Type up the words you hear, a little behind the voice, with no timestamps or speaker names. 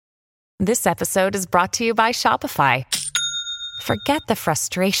This episode is brought to you by Shopify. Forget the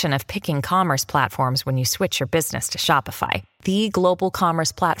frustration of picking commerce platforms when you switch your business to Shopify, the global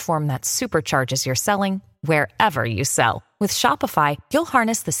commerce platform that supercharges your selling wherever you sell. With Shopify, you'll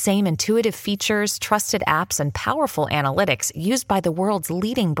harness the same intuitive features, trusted apps, and powerful analytics used by the world's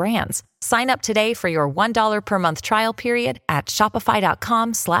leading brands. Sign up today for your $1 per month trial period at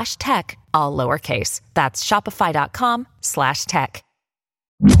shopify.com/tech, all lowercase. That's shopify.com/tech.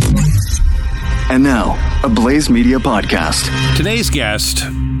 And now, a Blaze Media podcast. Today's guest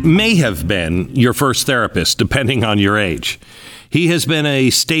may have been your first therapist, depending on your age. He has been a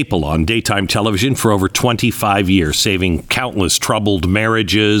staple on daytime television for over 25 years, saving countless troubled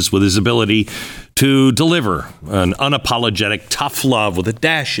marriages with his ability to deliver an unapologetic tough love with a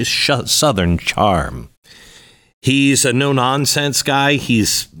dash of southern charm. He's a no-nonsense guy.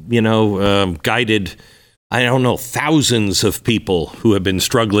 He's, guided, thousands of people who have been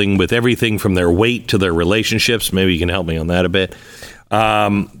struggling with everything from their weight to their relationships. Maybe you can help me on that a bit.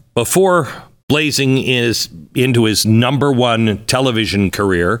 Before blazing into his number one television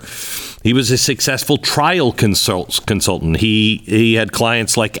career, he was a successful trial consultant. He had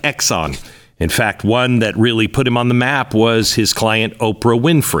clients like Exxon. In fact, one that really put him on the map was his client, Oprah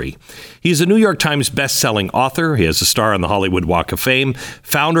Winfrey. He's a New York Times best-selling author. He has a star on the Hollywood Walk of Fame,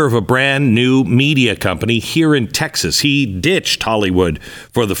 founder of a brand new media company here in Texas. He ditched Hollywood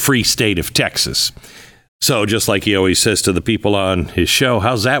for the free state of Texas. So just like he always says to the people on his show,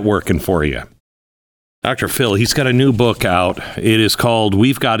 how's that working for you? Dr. Phil, he's got a new book out. It is called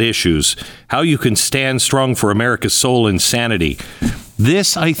We've Got Issues, How You Can Stand Strong for America's Soul and Sanity.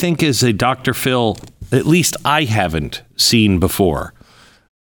 This, I think, is a Dr. Phil, at least I haven't seen before.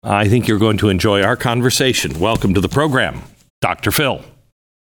 I think you're going to enjoy our conversation. Welcome to the program, Dr. Phil.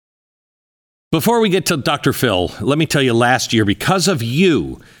 Before we get to Dr. Phil, let me tell you, last year, because of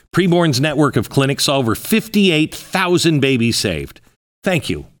you, Preborn's network of clinics saw over 58,000 babies saved.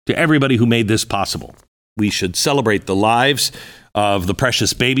 Thank you to everybody who made this possible. We should celebrate the lives of the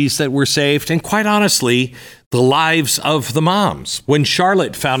precious babies that were saved, and quite honestly, the lives of the moms. When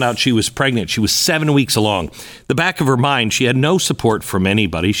Charlotte found out she was pregnant, she was 7 weeks along. The back of her mind, she had no support from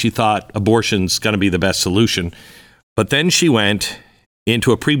anybody. She thought abortion's going to be the best solution. But then she went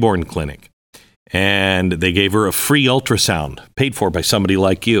into a preborn clinic, and they gave her a free ultrasound, paid for by somebody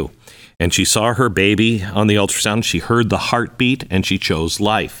like you. And she saw her baby on the ultrasound. She heard the heartbeat, and she chose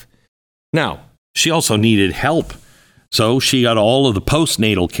life. Now, she also needed help. So she got all of the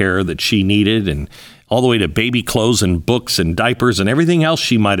postnatal care that she needed, and all the way to baby clothes and books and diapers and everything else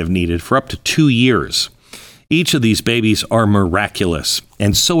she might have needed for up to 2 years. Each of these babies are miraculous,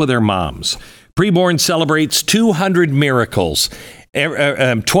 and so are their moms. Preborn celebrates 200 miracles.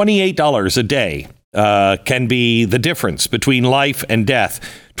 $28 a day can be the difference between life and death.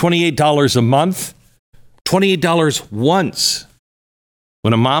 $28 a month, $28 once.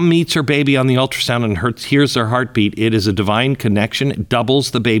 When a mom meets her baby on the ultrasound and hears their heartbeat, it is a divine connection. It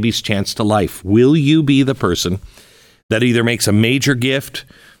doubles the baby's chance to life. Will you be the person that either makes a major gift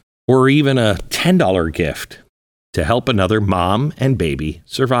or even a $10 gift to help another mom and baby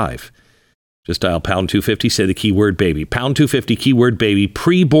survive? Just dial pound 250, say the keyword baby. Pound 250, keyword baby,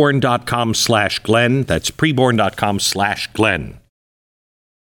 preborn.com/Glenn. That's preborn.com/Glenn.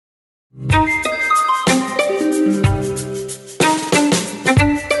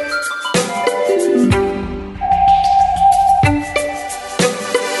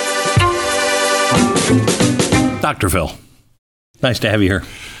 Dr. Phil, nice to have you here.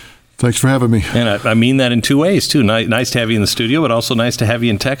 Thanks for having me. And I mean that in two ways, too. Nice to have you in the studio, but also nice to have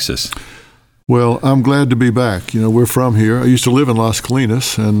you in Texas. Well, I'm glad to be back. We're from here. I used to live in Las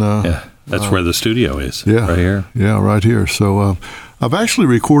Colinas. And, that's where the studio is, yeah, right here. Yeah, right here. So I've actually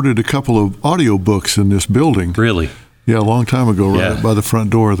recorded a couple of audio books in this building. Really? Yeah, a long time ago, right by the front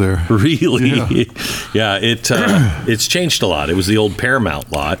door there. Really? Yeah, it's changed a lot. It was the old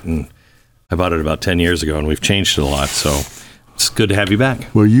Paramount lot, and I bought it about 10 years ago, and we've changed it a lot, so it's good to have you back.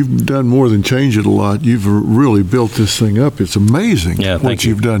 Well, you've done more than change it a lot. You've really built this thing up. It's amazing what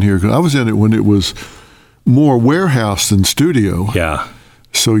you've done here. I was in it when it was more warehouse than studio. Yeah.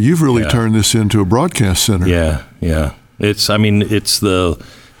 So you've really turned this into a broadcast center. Yeah. This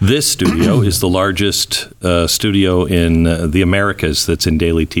studio is the largest studio in the Americas that's in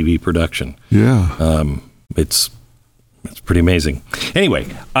daily TV production. Yeah. It's pretty amazing. Anyway,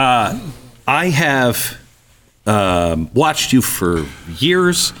 I have watched you for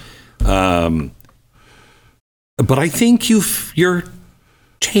years, but I think you're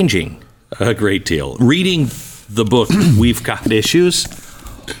changing a great deal. Reading the book, We've Got Issues,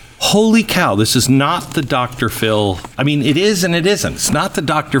 holy cow, this is not the Dr. Phil. I mean, it is and it isn't. It's not the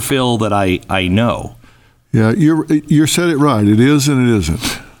Dr. Phil that I know. Yeah, you said it right. It is and it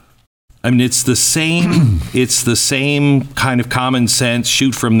isn't. I mean, it's the same. It's the same kind of common sense,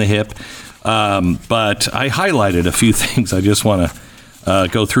 shoot from the hip. But I highlighted a few things I just want to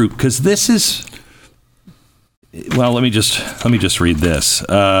go through, because this is. Well, let me just read this.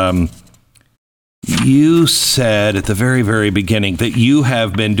 You said at the very, very beginning that you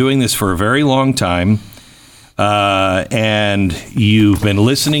have been doing this for a very long time, and you've been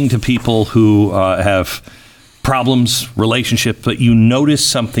listening to people who have problems, relationship, but you noticed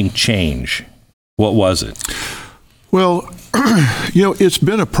something change. What was it? Well, it's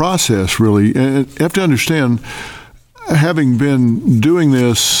been a process, really. And you have to understand, having been doing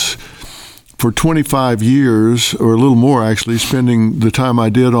this for 25 years, or a little more actually, spending the time I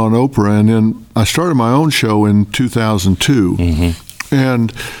did on Oprah, and then I started my own show in 2002. Mm-hmm.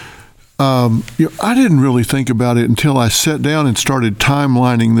 And I didn't really think about it until I sat down and started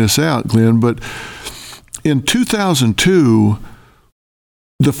timelining this out, Glenn. But in 2002,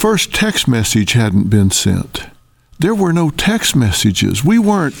 the first text message hadn't been sent. There were no text messages. We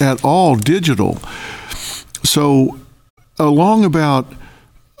weren't at all digital. So along about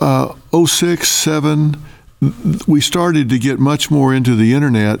 06, 07, we started to get much more into the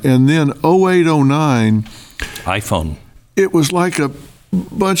internet. And then 08, 09, iPhone. It was like a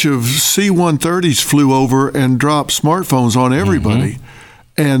bunch of C-130s flew over and dropped smartphones on everybody. Mm-hmm.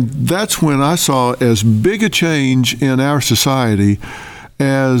 And that's when I saw as big a change in our society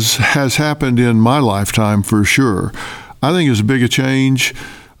as has happened in my lifetime, for sure. I think as big a change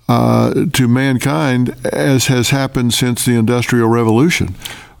to mankind as has happened since the Industrial Revolution.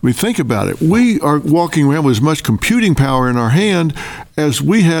 I mean, think about it. We are walking around with as much computing power in our hand as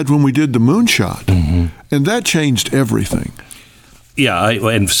we had when we did the moonshot. Mm-hmm. And that changed everything. Yeah,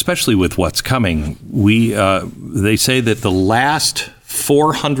 and especially with what's coming. They say that the last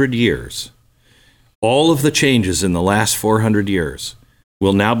 400 years, all of the changes in the last 400 years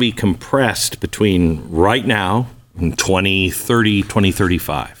will now be compressed between right now and 2030,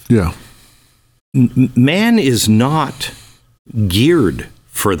 2035. Yeah. Man is not geared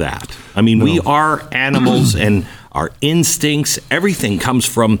for that. I mean, we are animals, and our instincts, everything comes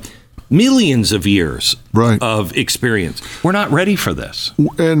from millions of years of experience. We're not ready for this.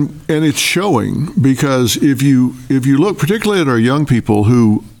 And it's showing, because if you look particularly at our young people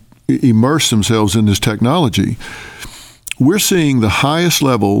who immerse themselves in this technology, we're seeing the highest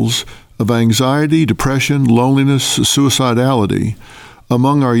levels of anxiety, depression, loneliness, suicidality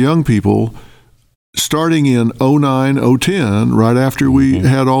among our young people starting in 09, 010, right after we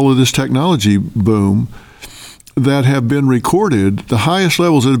had all of this technology boom, that have been recorded, the highest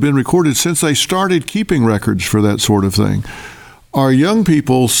levels that have been recorded since they started keeping records for that sort of thing. Our young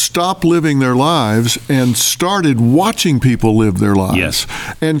people stopped living their lives and started watching people live their lives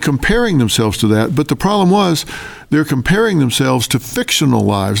and comparing themselves to that. But the problem was they're comparing themselves to fictional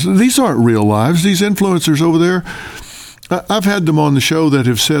lives. These aren't real lives. These influencers over there, I've had them on the show that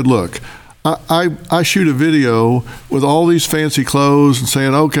have said, look, I shoot a video with all these fancy clothes and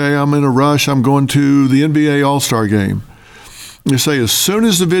saying, okay, I'm in a rush. I'm going to the NBA All-Star game. They say, as soon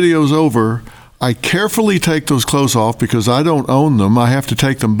as the video's over, I carefully take those clothes off because I don't own them. I have to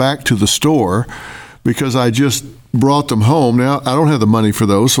take them back to the store because I just brought them home. Now, I don't have the money for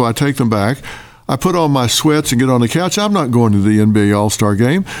those, so I take them back. I put on my sweats and get on the couch. I'm not going to the NBA All-Star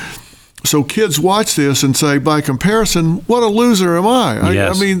game. So kids watch this and say, by comparison, what a loser am I?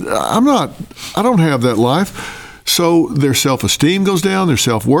 Yes. I mean, I don't have that life. So their self-esteem goes down, their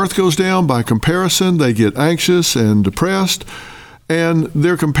self-worth goes down. By comparison, they get anxious and depressed. And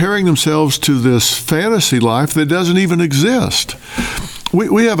they're comparing themselves to this fantasy life that doesn't even exist.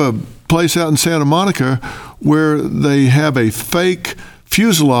 We have a place out in Santa Monica where they have a fake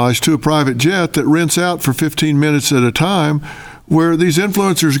fuselage to a private jet that rents out for 15 minutes at a time, where these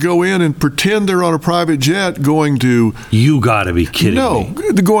influencers go in and pretend they're on a private jet going to... You got to be kidding me. No,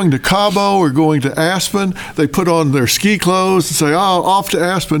 they're going to Cabo or going to Aspen. They put on their ski clothes and say, oh, off to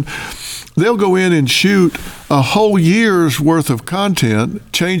Aspen. They'll go in and shoot a whole year's worth of content,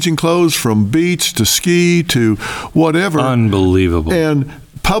 changing clothes from beach to ski to whatever. Unbelievable. And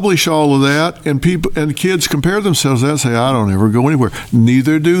publish all of that, and people and kids compare themselves to that and say, I don't ever go anywhere.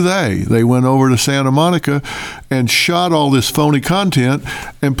 Neither do they. They went over to Santa Monica and shot all this phony content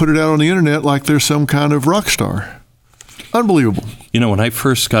and put it out on the internet like they're some kind of rock star. Unbelievable. You know, when I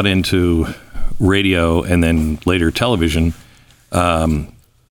first got into radio and then later television,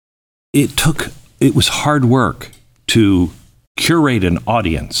 it was hard work to curate an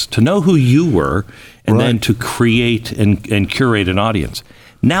audience, to know who you were, and then to create and curate an audience.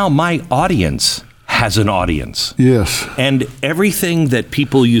 Now my audience has an audience. Yes. And everything that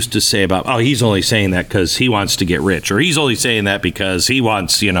people used to say about, oh, he's only saying that because he wants to get rich, or he's only saying that because he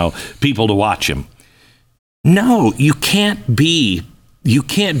wants, people to watch him. No, you can't be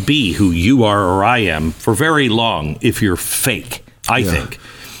who you are or I am for very long if you're fake, I think.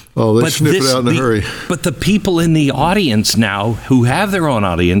 Oh, they sniff it out in a hurry. But the people in the audience now who have their own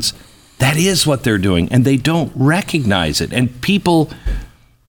audience, that is what they're doing, and they don't recognize it. And people,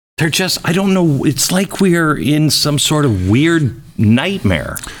 they're just, I don't know, it's like we're in some sort of weird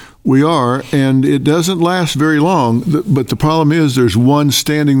nightmare. We are, and it doesn't last very long. But the problem is there's one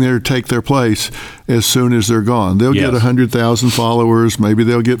standing there to take their place as soon as they're gone. They'll get 100,000 followers. Maybe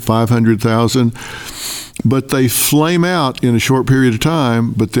they'll get 500,000. But they flame out in a short period of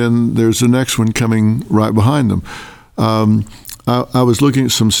time, but then there's the next one coming right behind them. I was looking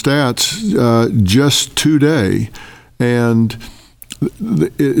at some stats just today, and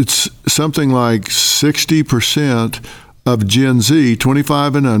it's something like 60% of Gen Z,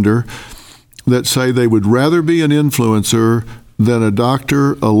 25 and under, that say they would rather be an influencer than a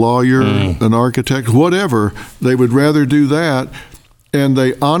doctor, a lawyer, an architect, whatever. They would rather do that, and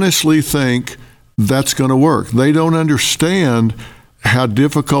they honestly think that's going to work. They don't understand how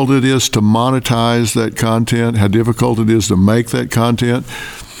difficult it is to monetize that content, how difficult it is to make that content.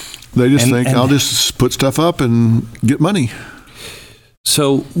 They just think, I'll just put stuff up and get money.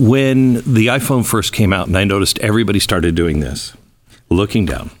 So when the iPhone first came out and I noticed everybody started doing this, looking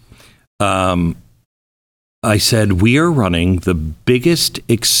down, I said, we are running the biggest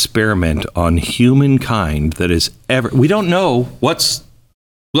experiment on humankind that is ever. We don't know what's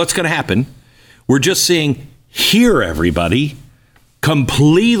going to happen. We're just saying, here, everybody,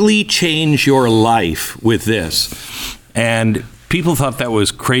 completely change your life with this. And people thought that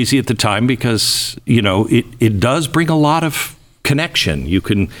was crazy at the time because, it does bring a lot of connection.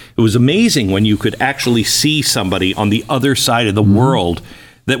 It was amazing when you could actually see somebody on the other side of the world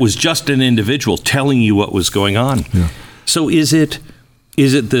that was just an individual telling you what was going on. Yeah. So is it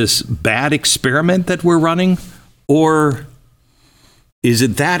this bad experiment that we're running, or is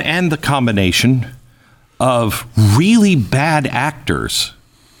it that and the combination of really bad actors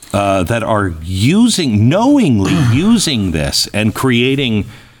that are knowingly using this and creating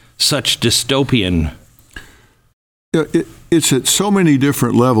such dystopian? It's at so many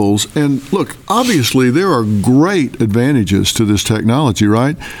different levels. And look, obviously there are great advantages to this technology,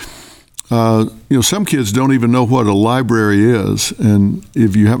 right? Some kids don't even know what a library is. And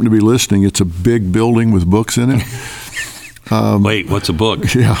if you happen to be listening, it's a big building with books in it. Wait, what's a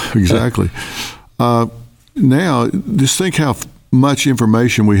book? Yeah, exactly. Now, just think how much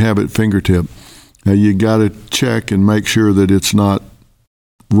information we have at fingertip. Now, you got to check and make sure that it's not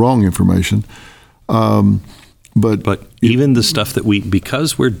wrong information. But even the stuff that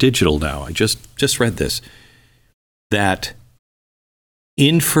because we're digital now, I just read this, that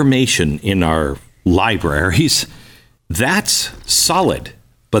information in our libraries, that's solid.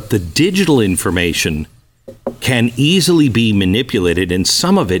 But the digital information can easily be manipulated, and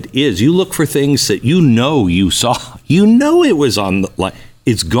some of it is. You look for things that you saw, it was on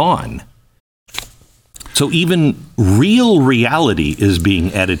it's gone. So even real reality is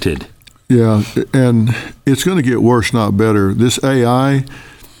being edited. Yeah, and it's going to get worse, not better. This AI,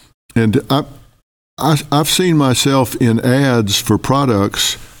 and I've seen myself in ads for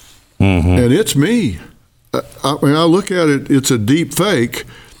products, and it's me. When I look at it, it's a deep fake.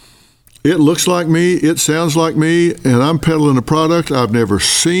 It looks like me, it sounds like me, and I'm peddling a product I've never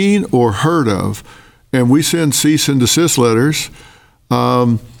seen or heard of. And we send cease and desist letters.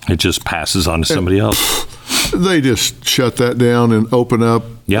 It just passes on to somebody else. They just shut that down and open up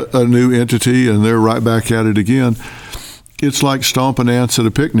a new entity, and they're right back at it again. It's like stomping ants at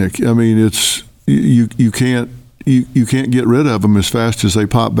a picnic. I mean, it's you can't get rid of them as fast as they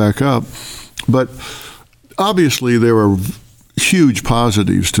pop back up. But obviously, there are huge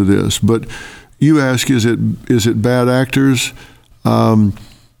positives to this. But you ask, is it bad actors?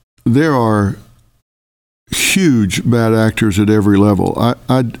 There are huge bad actors at every level.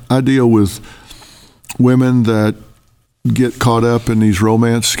 I deal with women that get caught up in these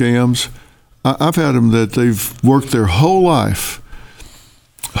romance scams. I've had them that they've worked their whole life.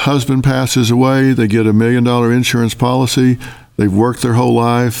 Husband passes away, they get $1 million insurance policy. They've worked their whole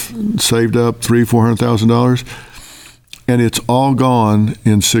life, saved up $300,000-$400,000, and it's all gone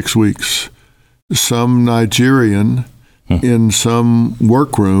in 6 weeks. Some Nigerian in some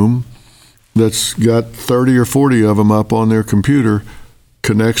workroom that's got 30 or 40 of them up on their computer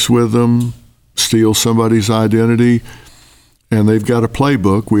connects with them, steals somebody's identity, and they've got a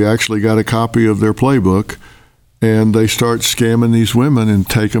playbook. We actually got a copy of their playbook, and they start scamming these women and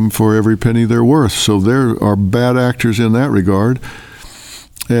take them for every penny they're worth. So there are bad actors in that regard.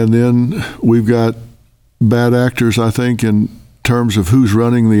 And then we've got bad actors, I think, in terms of who's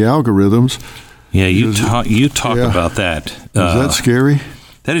running the algorithms. Yeah, you talk about that. Is that scary?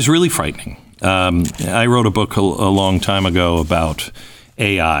 That is really frightening. I wrote a book a long time ago about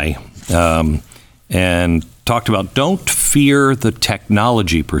AI and talked about don't fear the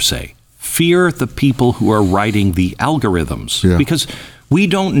technology per se. Fear the people who are writing the algorithms, because we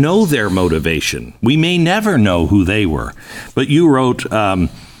don't know their motivation. We may never know who they were. But you wrote,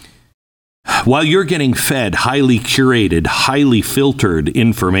 while you're getting fed highly curated, highly filtered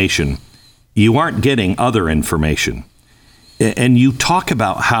information, you aren't getting other information. And you talk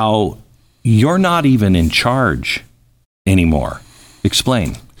about how you're not even in charge anymore.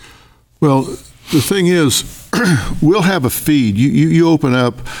 Explain. Well, the thing is, we'll have a feed. You open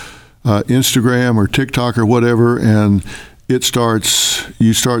up Instagram or TikTok or whatever, and you start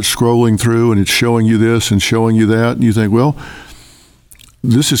scrolling through, and it's showing you this and showing you that, and you think, well,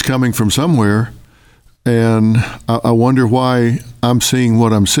 this is coming from somewhere, and I wonder why I'm seeing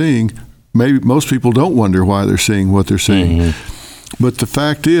what I'm seeing. Maybe most people don't wonder why they're seeing what they're seeing. Mm-hmm. But the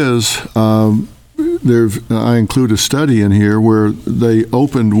fact is, I include a study in here where they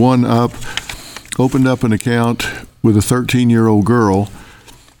opened up an account with a 13-year-old girl.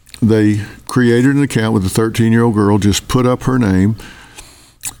 They created an account with a 13-year-old girl, just put up her name,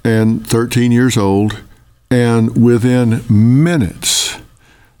 and 13 years old, and within minutes,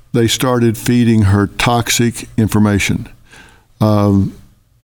 they started feeding her toxic information.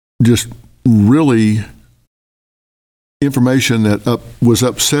 Just really information that was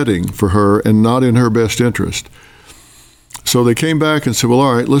upsetting for her and not in her best interest. So they came back and said, well,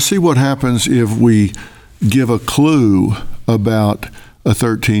 all right, let's see what happens if we give a clue about a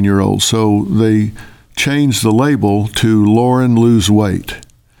 13-year-old. So they changed the label to Lauren Lose Weight,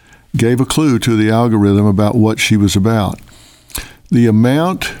 gave a clue to the algorithm about what she was about. The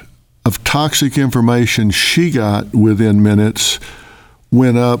amount of toxic information she got within minutes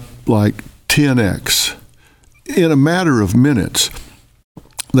went up like 10x. In a matter of minutes,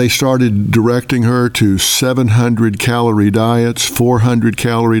 they started directing her to 700-calorie diets,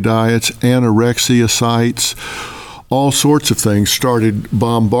 400-calorie diets, anorexia sites, all sorts of things started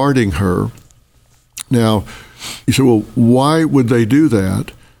bombarding her. Now, you say, well, why would they do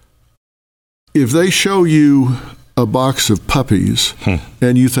that? If they show you a box of puppies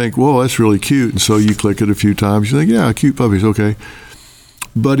and you think, well, that's really cute, and so you click it a few times, you think, yeah, cute puppies, okay.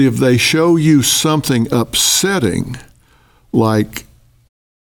 But if they show you something upsetting, like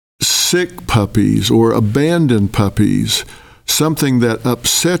sick puppies or abandoned puppies, something that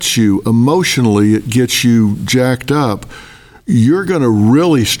upsets you emotionally, it gets you jacked up, you're going to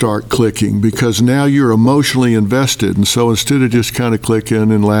really start clicking because now you're emotionally invested. And so instead of just kind of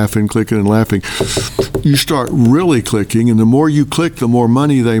clicking and laughing, you start really clicking. And the more you click, the more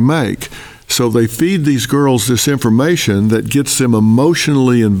money they make. So they feed these girls this information that gets them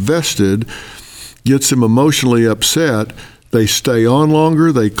emotionally invested, gets them emotionally upset. They stay on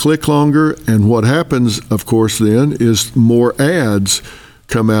longer, they click longer, and what happens, of course, then is more ads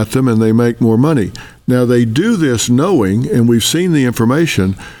come at them and they make more money. Now, they do this knowing, and we've seen the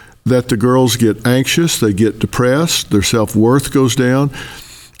information, that the girls get anxious, they get depressed, their self-worth goes down.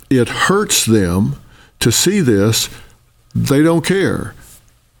 It hurts them to see this. They don't care.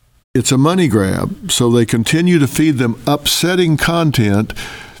 It's a money grab. So they continue to feed them upsetting content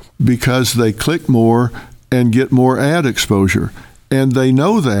because they click more and get more ad exposure. And they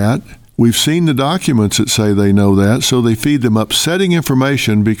know that. We've seen the documents that say they know that. So they feed them upsetting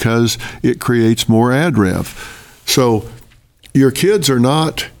information because it creates more ad rev. So your kids are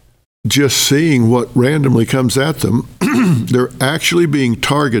not just seeing what randomly comes at them. They're actually being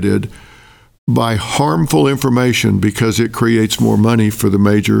targeted by harmful information because it creates more money for the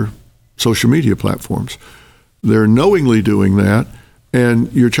major social media platforms. They're knowingly doing that,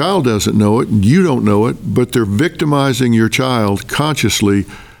 and your child doesn't know it, and you don't know it, but they're victimizing your child consciously,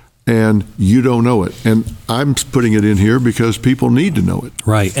 and you don't know it. And I'm putting it in here because people need to know it.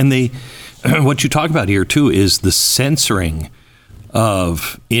 Right. And what you talk about here, too, is the censoring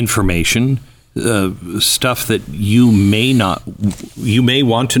of information, stuff that you may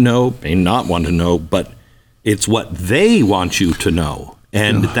want to know, may not want to know, but it's what they want you to know.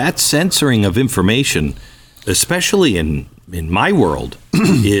 And that censoring of information, especially in my world,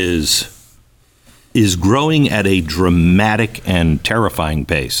 is growing at a dramatic and terrifying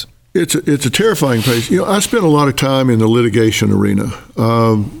pace. It's a terrifying pace. I spent a lot of time in the litigation arena.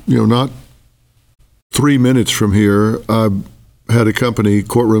 Not 3 minutes from here, I had a company,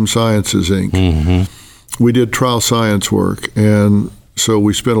 Courtroom Sciences, Inc. Mm-hmm. we did trial science work, and so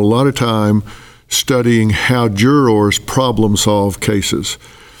we spent a lot of time studying how jurors problem solve cases.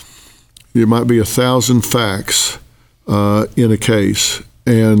 There might be 1,000 facts in a case,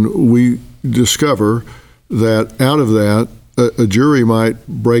 and we discover that out of that, a jury might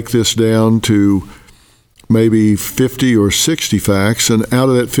break this down to maybe 50 or 60 facts, and out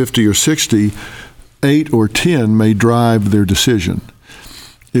of that 50 or 60, 8 or 10 may drive their decision.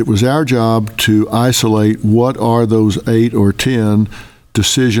 It was our job to isolate what are those 8 or 10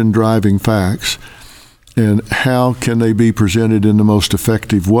 decision-driving facts and how can they be presented in the most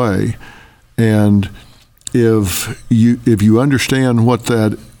effective way. And if you understand what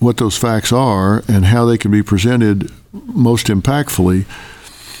those facts are and how they can be presented most impactfully,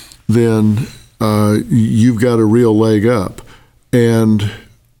 then you've got a real leg up. And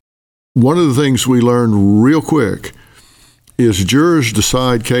one of the things we learned real quick is jurors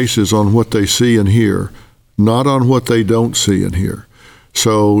decide cases on what they see and hear, not on what they don't see and hear.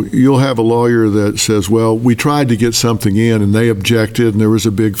 So you'll have a lawyer that says, well, we tried to get something in and they objected and there was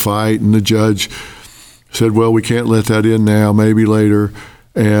a big fight and the judge said, well, we can't let that in now, maybe later.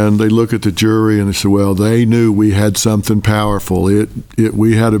 And they look at the jury and they say, well, they knew we had something powerful.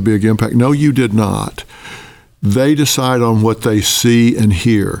 We had a big impact. No, you did not. They decide on what they see and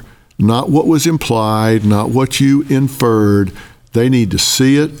hear, not what was implied, not what you inferred. They need to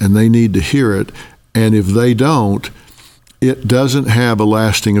see it and they need to hear it. And if they don't, it doesn't have a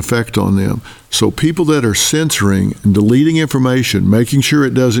lasting effect on them. So people that are censoring and deleting information, making sure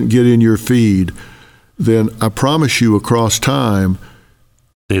it doesn't get in your feed, then I promise you across time,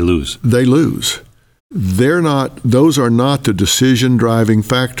 they lose. They lose. Those are not the decision-driving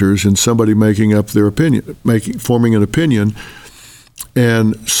factors in somebody making up their opinion, forming an opinion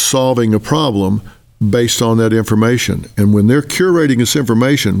and solving a problem based on that information. And when they're curating this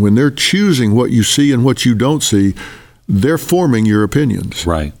information, when they're choosing what you see and what you don't see, they're forming your opinions.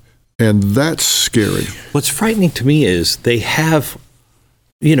 Right. And that's scary. What's frightening to me is they have,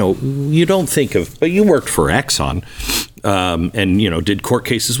 you don't think of, but you worked for Exxon and, did court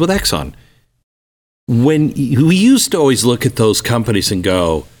cases with Exxon. When we used to always look at those companies and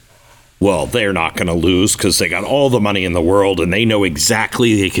go, well, they're not going to lose because they got all the money in the world and they know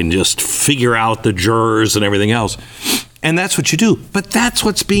exactly, they can just figure out the jurors and everything else. And that's what you do. But that's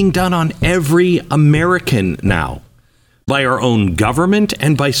what's being done on every American now, by our own government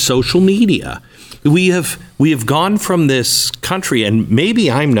and by social media. We have gone from this country, and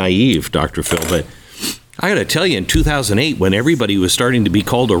maybe I'm naive, Dr. Phil, but I got to tell you, in 2008, when everybody was starting to be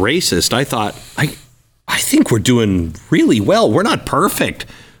called a racist, I thought, I think we're doing really well. We're not perfect,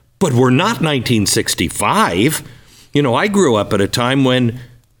 but we're not 1965. I grew up at a time when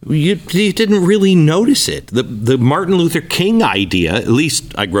you didn't really notice it. The Martin Luther King idea, at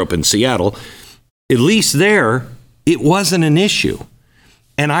least I grew up in Seattle, at least there, it wasn't an issue.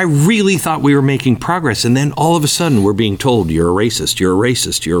 And I really thought we were making progress. And then all of a sudden we're being told, you're a racist, you're a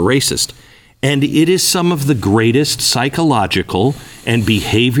racist, you're a racist. And it is some of the greatest psychological and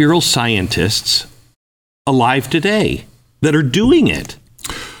behavioral scientists alive today that are doing it.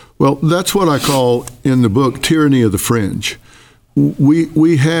 Well, that's what I call in the book tyranny of the fringe.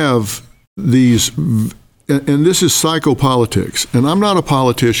 We have these, and this is psychopolitics. And I'm not a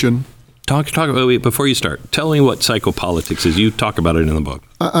politician. Talk about, wait, before you start, tell me what psychopolitics is. You talk about it in the book.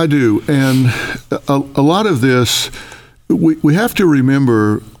 I do. And a lot of this, we have to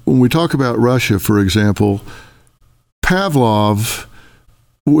remember when we talk about Russia, for example, Pavlov,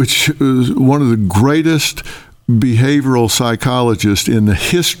 which is one of the greatest behavioral psychologists in the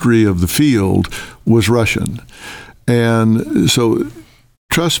history of the field, was Russian. And so,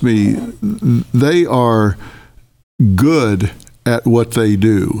 trust me, they are good at what they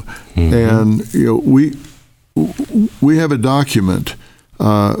do. Mm-hmm. And we have a document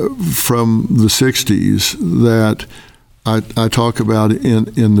from the 60s that I talk about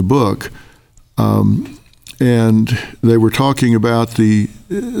in the book, and they were talking about the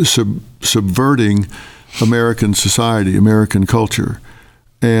subverting American society, American culture,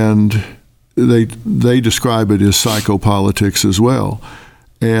 and they describe it as psychopolitics as well.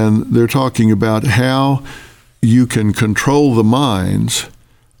 And they're talking about how you can control the minds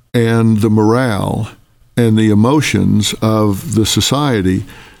and the morale and the emotions of the society.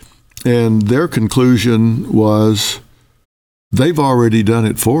 And their conclusion was, they've already done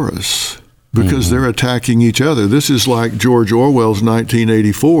it for us because they're attacking each other. This is like George Orwell's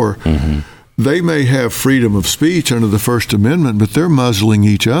 1984. Mm-hmm. They may have freedom of speech under the First Amendment, but they're muzzling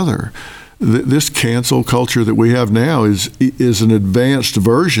each other. This cancel culture that we have now is an advanced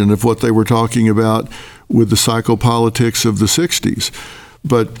version of what they were talking about with the psychopolitics of the 60s.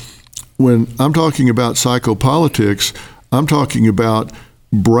 But when I'm talking about psychopolitics, I'm talking about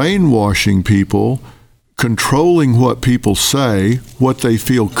brainwashing people, controlling what people say, what they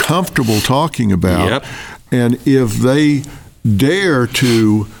feel comfortable talking about. Yep. And if they dare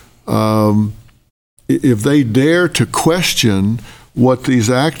to question what these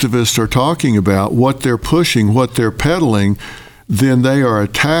activists are talking about, what they're pushing, what they're peddling, then they are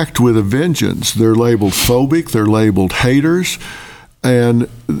attacked with a vengeance. They're labeled phobic, they're labeled haters, and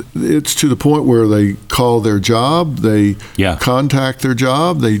it's to the point where they call their job, they contact their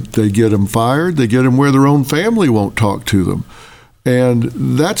job, they get them fired, they get them where their own family won't talk to them. And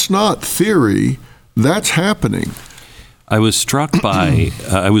that's not theory, that's happening. I was struck by,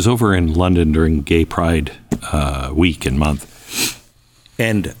 I was over in London during Gay Pride week and month.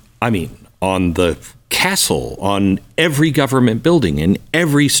 And I mean, on the castle, on every government building, in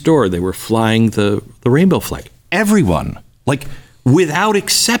every store, they were flying the rainbow flag. Everyone, like without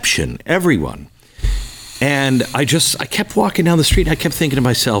exception, everyone. And I kept walking down the street. I kept thinking to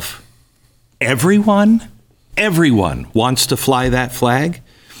myself, everyone wants to fly that flag.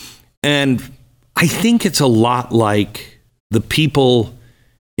 And I think it's a lot like the people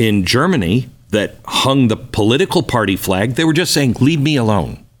in Germany that hung the political party flag. They were just saying, leave me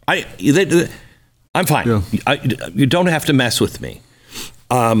alone. I'm fine. Yeah. You don't have to mess with me.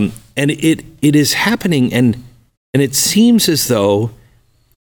 And it is happening. And it seems as though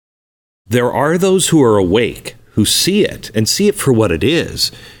there are those who are awake, who see it and see it for what it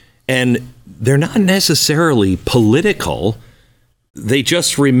is. And they're not necessarily political. They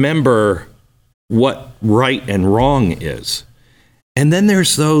just remember what right and wrong is. And then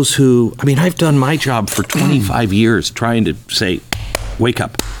there's those who, I mean, I've done my job for 25 years trying to say, wake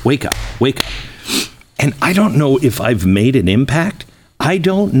up, wake up, wake up. And I don't know if I've made an impact. I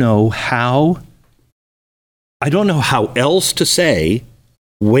don't know how else to say,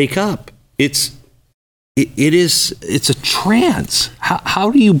 wake up. It's a trance. How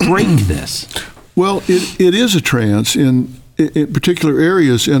do you break this? Well, it is a trance in particular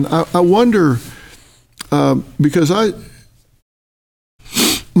areas. And I wonder, because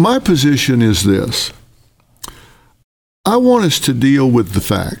my position is this. I want us to deal with the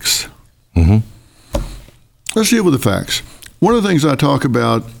facts. Mm-hmm. Let's deal with the facts. One of the things I talk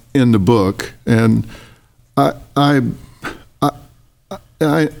about in the book, and I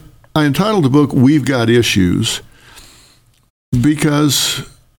entitled the book "We've Got Issues," because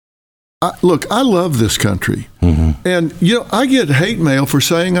I love this country, mm-hmm. and I get hate mail for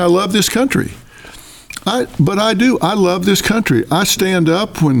saying I love this country. But I do. I love this country. I stand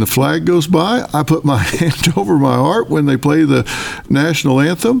up when the flag goes by. I put my hand over my heart when they play the national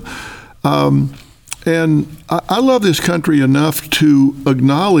anthem. And I love this country enough to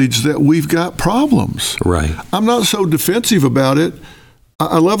acknowledge that we've got problems. Right. I'm not so defensive about it.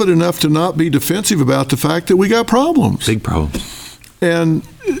 I love it enough to not be defensive about the fact that we got problems. Big problems. And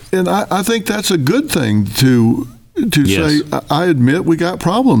I think that's a good thing to yes. say, I admit we got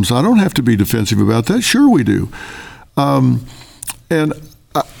problems. I don't have to be defensive about that. Sure we do. And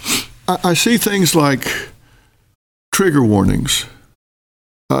I see things like trigger warnings.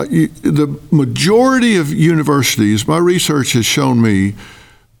 The majority of universities, my research has shown me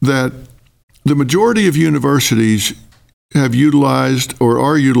that the majority of universities have utilized or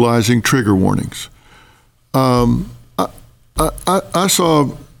are utilizing trigger warnings. I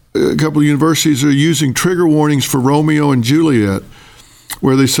saw a couple of universities are using trigger warnings for Romeo and Juliet,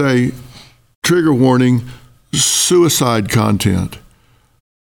 where they say, trigger warning, suicide content.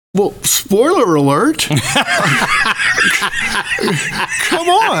 Well, spoiler alert. Come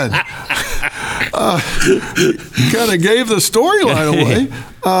on. Kind of gave the storyline away.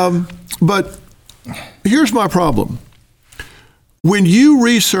 But here's my problem. When you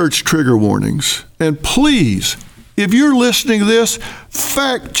research trigger warnings, and please, if you're listening to this,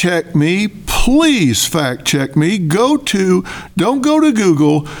 fact check me. Please fact check me. Don't go to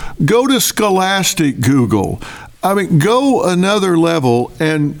Google, go to Scholastic Google. I mean, go another level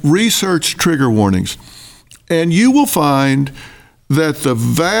and research trigger warnings. And you will find that the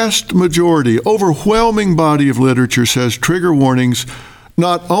vast majority, overwhelming body of literature says trigger warnings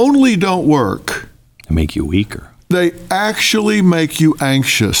not only don't work, they make you weaker. They actually make you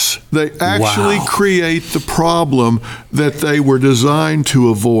anxious. They actually create the problem that they were designed to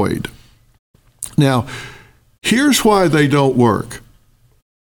avoid. Now, here's why they don't work.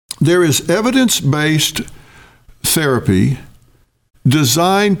 There is evidence-based therapy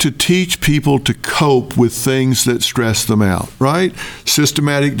designed to teach people to cope with things that stress them out, right?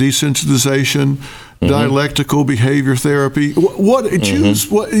 Systematic desensitization, dialectical behavior therapy.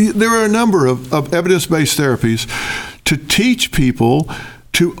 There are a number of evidence-based therapies to teach people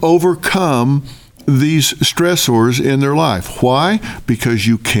to overcome these stressors in their life. Why? Because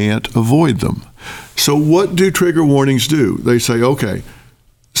you can't avoid them. So what do trigger warnings do? They say, okay,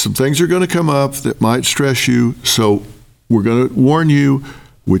 some things are going to come up that might stress you, so we're going to warn you,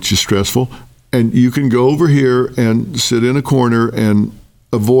 which is stressful, and you can go over here and sit in a corner and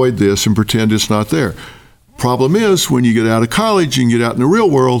avoid this and pretend it's not there. Problem is, when you get out of college and get out in the real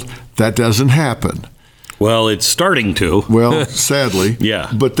world, that doesn't happen. Well, it's starting to. Well, sadly.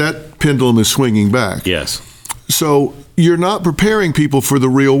 Yeah. But that pendulum is swinging back. Yes. So you're not preparing people for the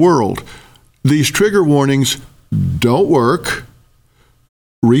real world. These trigger warnings don't work.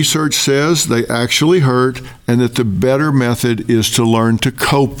 Research says they actually hurt, and that the better method is to learn to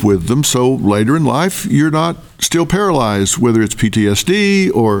cope with them. So later in life, you're not still paralyzed, whether it's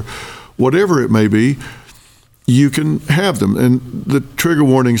PTSD or whatever it may be. You can have them. And the trigger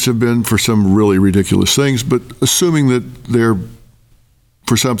warnings have been for some really ridiculous things, but assuming that they're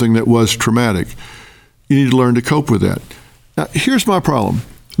for something that was traumatic, you need to learn to cope with that. Now, here's my problem.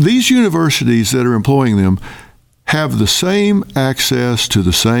 These universities that are employing them have the same access to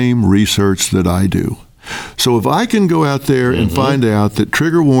the same research that I do. So if I can go out there and find out that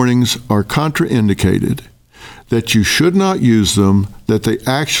trigger warnings are contraindicated, that you should not use them, that they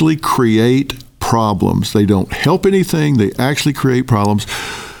actually create problems, they don't help anything, they actually create problems.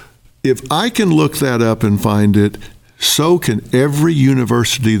 If I can look that up and find it, so can every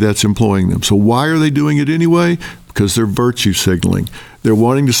university that's employing them. So why are they doing it anyway? Because they're virtue signaling. They're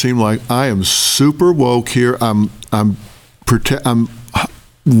wanting to seem like, I am super woke here. I'm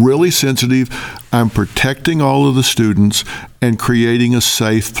really sensitive. I'm protecting all of the students and creating a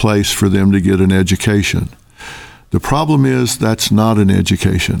safe place for them to get an education. The problem is that's not an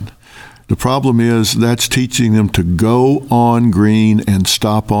education. The problem is that's teaching them to go on green and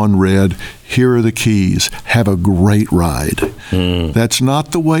stop on red. Here are the keys. Have a great ride. That's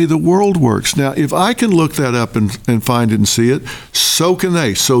not the way the world works. Now, if I can look that up and find it and see it, so can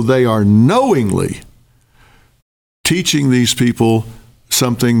they. So they are knowingly teaching these people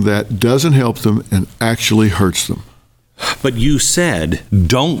something that doesn't help them and actually hurts them. But you said,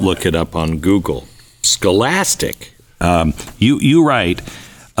 don't look it up on Google. Scholastic. You write,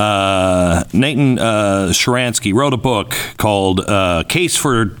 Nathan Sharansky wrote a book called Case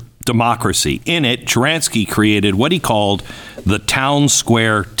for Democracy. In it, Sharansky created what he called the Town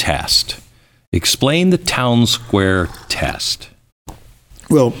Square Test. Explain the Town Square Test.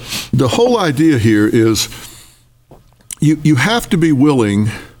 Well, the whole idea here is you have to be willing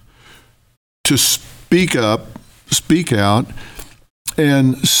to speak up, speak out,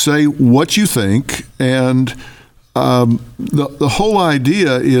 and say what you think. And the whole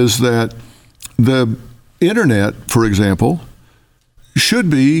idea is that the internet, for example, should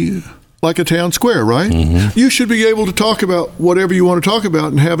be like a town square, right? Mm-hmm. You should be able to talk about whatever you want to talk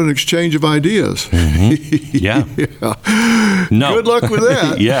about and have an exchange of ideas. Mm-hmm. Yeah. Yeah. No. Good luck with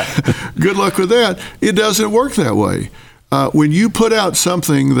that. Yeah. Good luck with that. It doesn't work that way. When you put out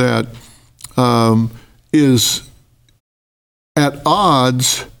something that is at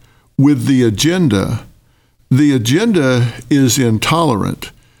odds with the agenda is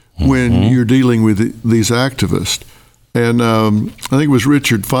intolerant when you're dealing with these activists. And I think it was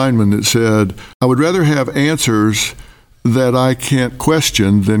Richard Feynman that said, I would rather have answers that I can't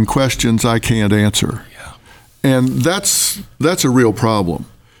question than questions I can't answer. Yeah. And that's a real problem.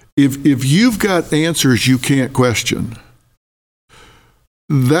 If you've got answers you can't question,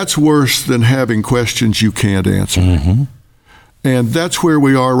 that's worse than having questions you can't answer. Mm-hmm. And that's where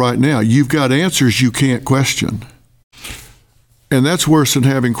we are right now. You've got answers you can't question. And that's worse than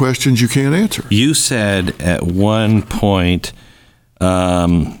having questions you can't answer. You said at one point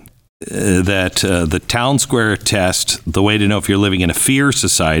that the town square test, the way to know if you're living in a fear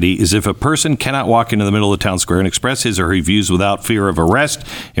society, is if a person cannot walk into the middle of the town square and express his or her views without fear of arrest,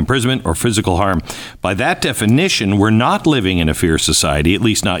 imprisonment, or physical harm. By that definition, we're not living in a fear society, at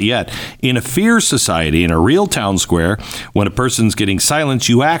least not yet. In a fear society, in a real town square, when a person's getting silenced,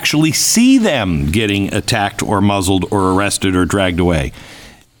 you actually see them getting attacked or muzzled or arrested or dragged away.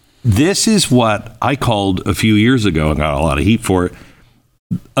 This is what I called a few years ago, and got a lot of heat for it,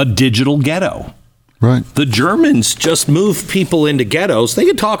 a digital ghetto. Right. The Germans just moved people into ghettos. They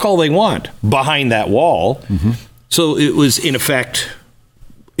can talk all they want behind that wall. Mm-hmm. So it was, in effect,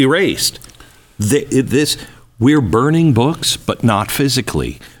 erased. We're burning books, but not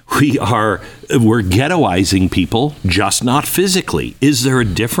physically. We're ghettoizing people, just not physically. Is there a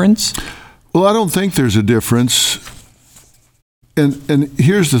difference? Well, I don't think there's a difference. And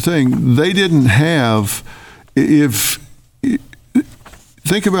here's the thing. They didn't have,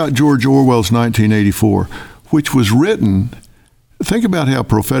 think about George Orwell's 1984, which was written think about how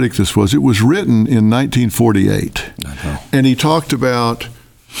prophetic this was. It was written in 1948. And he talked about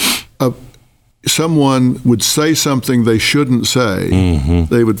someone would say something they shouldn't say.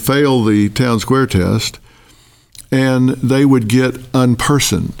 Mm-hmm. They would fail the town square test, and they would get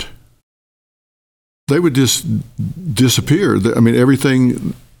unpersoned. They would just disappear. I mean,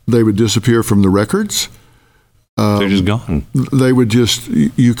 everything, they would disappear from the records. They're just gone. They would just,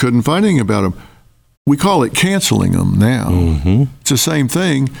 you couldn't find anything about them. We call it canceling them now. Mm-hmm. It's the same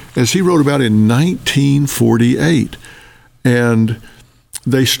thing as he wrote about in 1948. And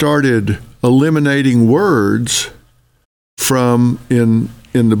they started eliminating words from, in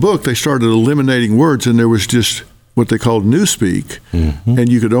the book, they started eliminating words, and there was just what they called newspeak. Mm-hmm.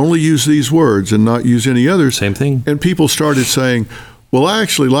 And you could only use these words and not use any others. Same thing. And people started saying, well, I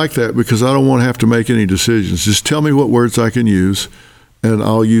actually like that because I don't want to have to make any decisions. Just tell me what words I can use, and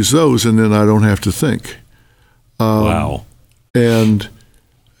I'll use those, and then I don't have to think. Wow. And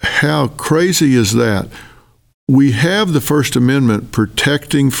how crazy is that? We have the First Amendment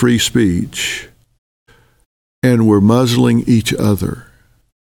protecting free speech, and we're muzzling each other.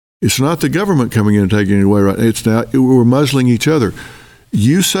 It's not the government coming in and taking it away, right? It's now we're muzzling each other.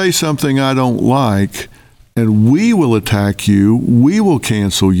 You say something I don't like, and we will attack you, we will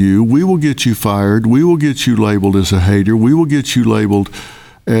cancel you, we will get you fired, we will get you labeled as a hater, we will get you labeled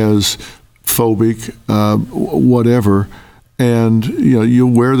as phobic, whatever, and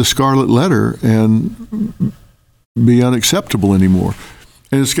you'll wear the scarlet letter and be unacceptable anymore.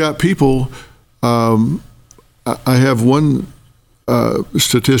 And it's got people, I have one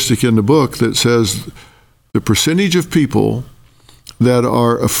statistic in the book that says the percentage of people that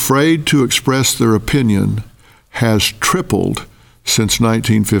are afraid to express their opinion has tripled since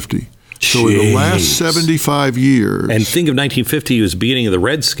 1950. So in the last 75 years... And think of 1950 as the beginning of the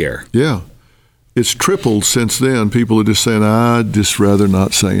Red Scare. Yeah. It's tripled since then. People are just saying, I'd just rather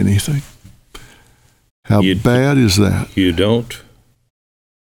not say anything. How bad is that? You don't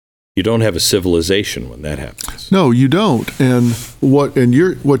have a civilization when that happens. No, you don't. And what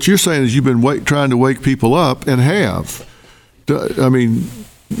you're saying is you've been trying to wake people up and have. I mean,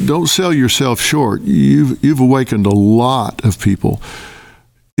 don't sell yourself short. You've awakened a lot of people.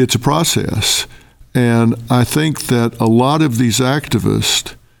 It's a process. And I think that a lot of these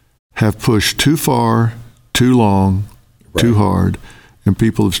activists have pushed too far, too long, too hard, and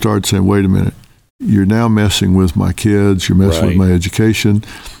people have started saying, wait a minute, you're now messing with my kids, you're messing with my education.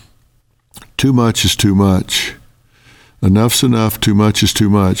 Too much is too much. Enough's enough, too much is too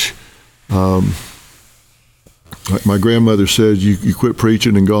much. Like my grandmother says, you quit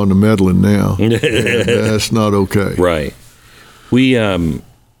preaching and go on to meddling now. That's not okay. Right.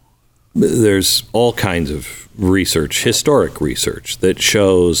 There's all kinds of research, historic research, that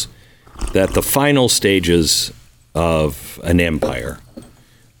shows that the final stages of an empire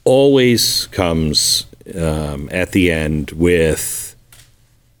always comes at the end with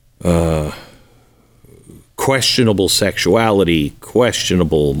questionable sexuality,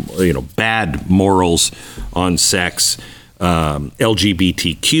 questionable, bad morals on sex,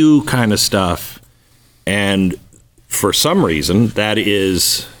 LGBTQ kind of stuff. And for some reason,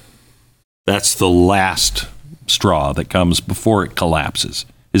 that's the last straw that comes before it collapses.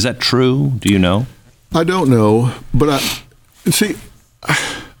 Is that true? Do you know? I don't know, but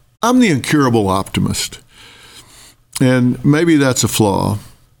I'm the incurable optimist. And maybe that's a flaw,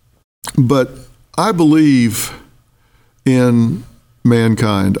 but I believe in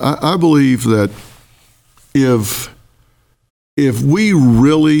mankind. I believe that if we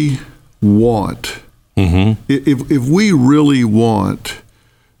really want, if we really want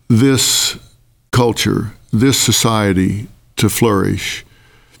this culture, this society to flourish,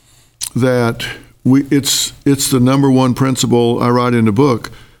 that it's the number one principle I write in the book: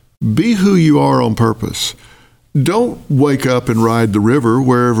 be who you are on purpose. Don't wake up and ride the river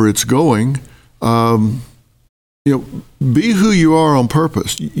wherever it's going. Be who you are on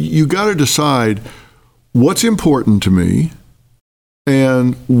purpose. You got to decide what's important to me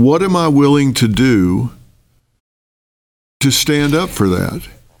and what am I willing to do to stand up for that.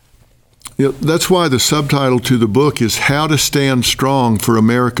 That's why the subtitle to the book is How to Stand Strong for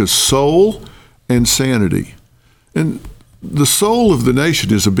America's Soul and Sanity. And the soul of the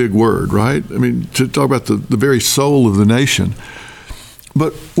nation is a big word, right? I mean, to talk about the very soul of the nation.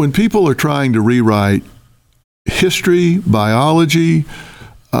 But when people are trying to rewrite history, biology,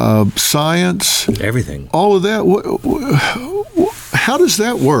 science, everything, all of that, how does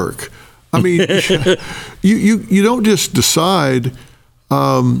that work? I mean, you don't just decide,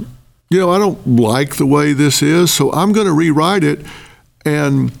 I don't like the way this is, so I'm going to rewrite it.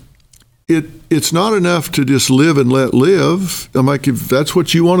 And it's not enough to just live and let live. I'm like, if that's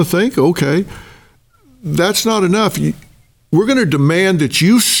what you want to think, okay. That's not enough. We're going to demand that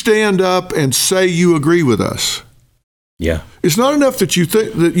you stand up and say you agree with us. Yeah. It's not enough that you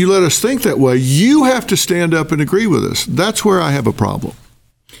let us think that way. You have to stand up and agree with us. That's where I have a problem.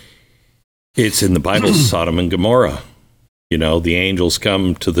 It's in the Bible, Sodom and Gomorrah. The angels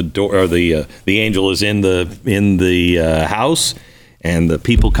come to the door, or the angel is in the house, and the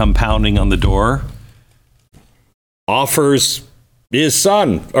people come pounding on the door. Offers his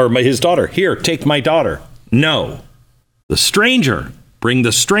son or his daughter. Here, take my daughter. No. The stranger, bring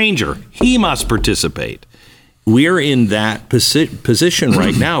the stranger. He must participate. We're in that position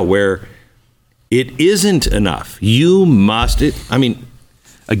right now where it isn't enough. You must.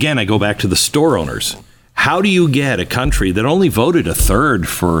 Again, I go back to the store owners. How do you get a country that only voted a third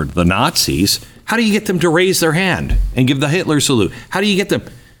for the Nazis? How do you get them to raise their hand and give the Hitler salute? How do you get them?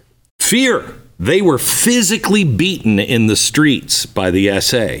 Fear. They were physically beaten in the streets by the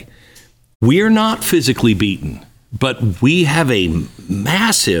SA. We're not physically beaten, but we have a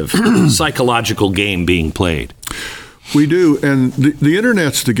massive psychological game being played. We do, and the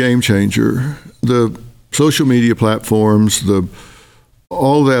internet's the game changer. The social media platforms,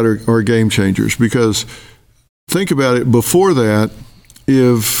 all that are game changers, because think about it, before that,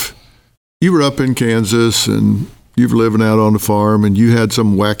 if you were up in Kansas and you were living out on the farm and you had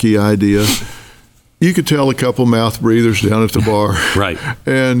some wacky idea, you could tell a couple mouth breathers down at the bar. Right.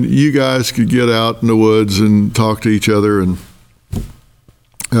 And you guys could get out in the woods and talk to each other, and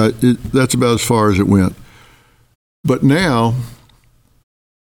that's about as far as it went. But now,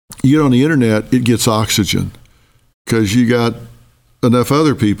 you get on the internet, it gets oxygen, because you got enough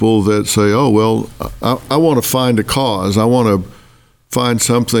other people that say, oh, well, I want to find a cause. I want to find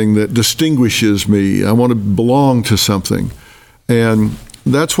something that distinguishes me. I want to belong to something. And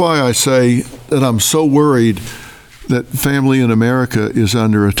that's why I say that I'm so worried that family in America is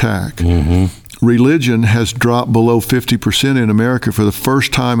under attack. Mm-hmm. Religion has dropped below 50% in America for the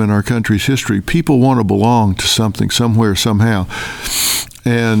first time in our country's history. People want to belong to something, somewhere, somehow.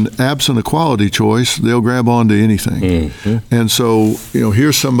 And absent a quality choice, they'll grab onto anything. Mm-hmm. And so,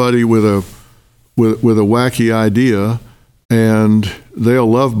 here's somebody with a wacky idea, and they'll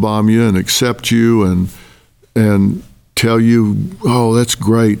love bomb you and accept you and tell you, oh, that's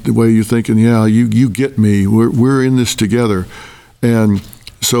great, the way you're thinking. Yeah, you get me. We're in this together. And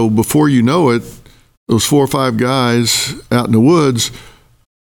so before you know it, those 4 or 5 guys out in the woods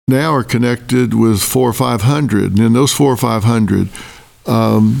now are connected with 400 or 500. And in those 400 or 500,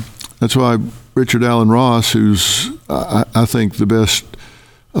 that's why Richard Allen Ross, who's I think the best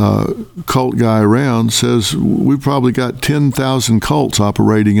cult guy around, says we've probably got 10,000 cults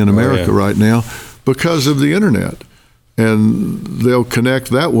operating in America right now because of the internet. And they'll connect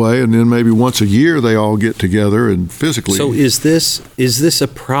that way, and then maybe once a year they all get together and physically. So is this a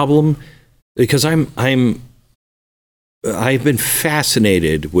problem? Because I've been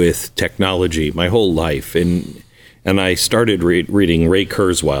fascinated with technology my whole life, and I started reading Ray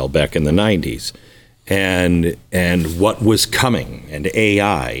Kurzweil back in the 90s, and what was coming, and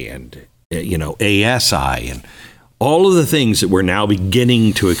AI, and ASI, and all of the things that we're now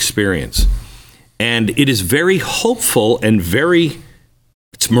beginning to experience. And it is very hopeful and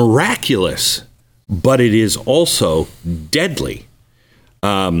it's miraculous, but it is also deadly.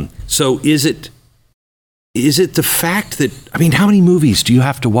 So is it the fact that, how many movies do you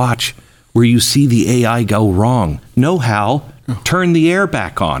have to watch where you see the AI go wrong? No, Hal, turn the air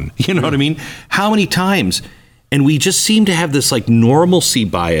back on. You know what I mean? How many times? And we just seem to have this normalcy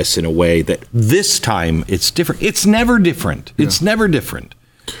bias in a way that this time it's different. It's never different. Yeah. It's never different.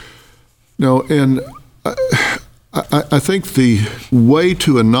 No, and I think the way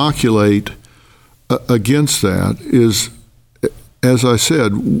to inoculate against that is, as I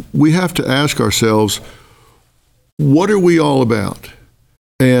said, we have to ask ourselves, what are we all about?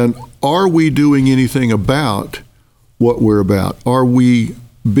 And are we doing anything about what we're about? Are we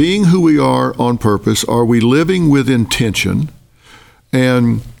being who we are on purpose? Are we living with intention?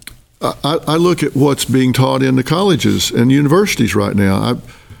 And I look at what's being taught in the colleges and universities right now.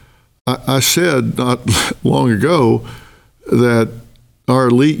 I said not long ago that our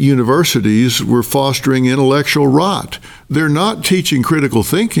elite universities were fostering intellectual rot. They're not teaching critical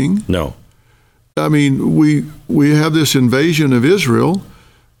thinking. No. We have this invasion of Israel,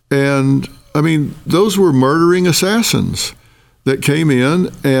 and those were murdering assassins that came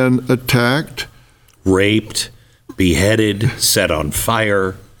in and attacked, raped, beheaded, set on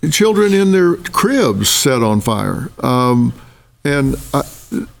fire. Children in their cribs set on fire. And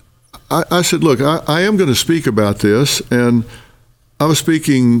I said, look, I am going to speak about this. And I was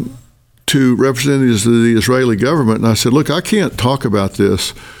speaking to representatives of the Israeli government, and I said, look, I can't talk about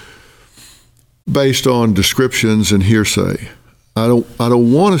this based on descriptions and hearsay. I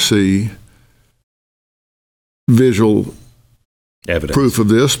don't want to see visual evidence, proof of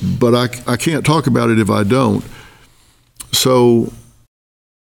this, but I can't talk about it if I don't. So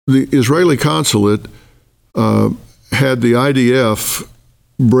the Israeli consulate had the IDF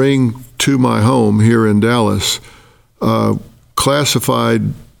bring to my home here in Dallas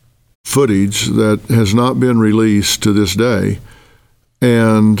classified footage that has not been released to this day.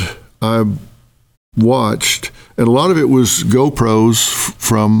 And I watched, and a lot of it was GoPros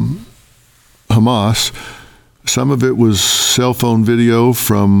from Hamas. Some of it was cell phone video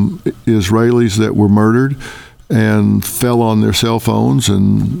from Israelis that were murdered and fell on their cell phones,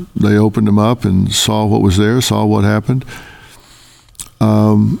 and they opened them up and saw what was there, saw what happened.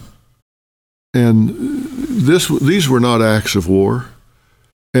 And these were not acts of war.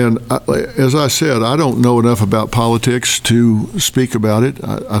 And as I said, I don't know enough about politics to speak about it.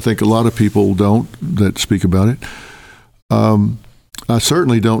 I think a lot of people don't that speak about it. I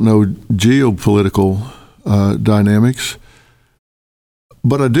certainly don't know geopolitical dynamics,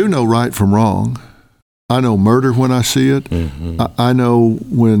 but I do know right from wrong. I know murder when I see it. Mm-hmm. I know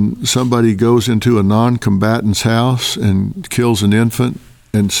when somebody goes into a non-combatant's house and kills an infant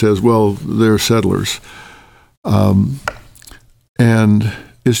and says, well, they're settlers. And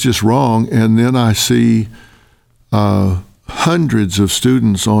it's just wrong. And then I see hundreds of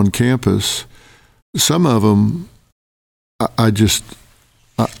students on campus. Some of them, I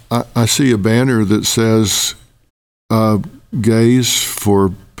see a banner that says gays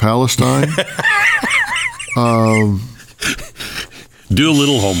for Palestine. Do a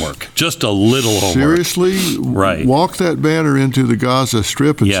little homework, just a little homework. Seriously? Right. Walk that banner into the Gaza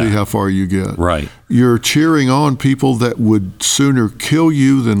Strip and see how far you get. Right. You're cheering on people that would sooner kill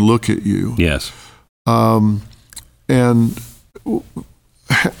you than look at you. Yes. And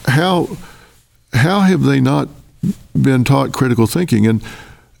how have they not been taught critical thinking? And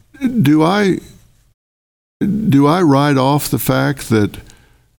do I write off the fact that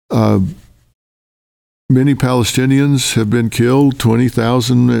many Palestinians have been killed,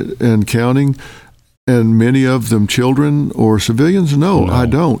 20,000 and counting, and many of them children or civilians? No, I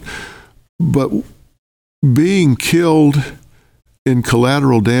don't. But being killed in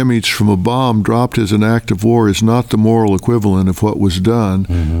collateral damage from a bomb dropped as an act of war is not the moral equivalent of what was done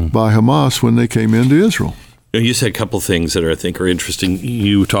by Hamas when they came into Israel. You said a couple things that I think are interesting.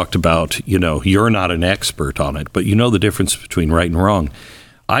 You talked about, you're not an expert on it, but you know the difference between right and wrong.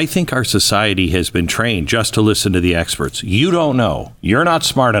 I think our society has been trained just to listen to the experts. You don't know. You're not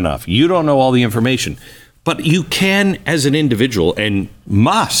smart enough. You don't know all the information. But you can, as an individual, and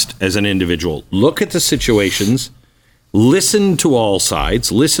must, as an individual, look at the situations, listen to all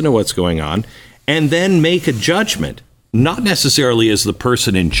sides, listen to what's going on, and then make a judgment. Not necessarily as the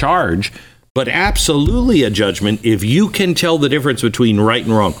person in charge, but absolutely a judgment if you can tell the difference between right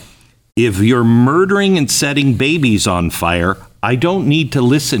and wrong. If you're murdering and setting babies on fire, I don't need to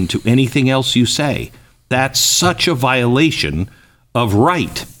listen to anything else you say. That's such a violation of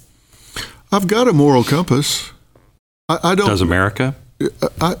right. I've got a moral compass. I don't. Does America?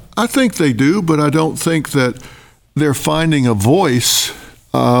 I think they do, but I don't think that they're finding a voice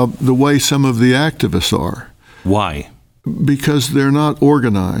the way some of the activists are. Why? Because they're not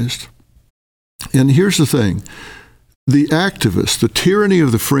organized. And here's the thing. The activists, the tyranny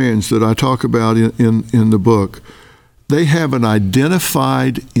of the fringe that I talk about in the book, they have an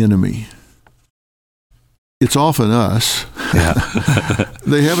identified enemy. It's often us. Yeah.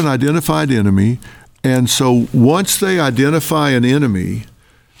 They have an identified enemy, and so once they identify an enemy,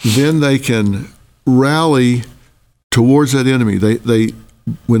 then they can rally towards that enemy. They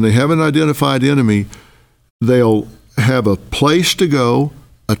when they have an identified enemy, they'll have a place to go,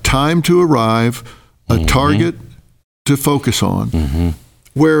 a time to arrive, a target to focus on.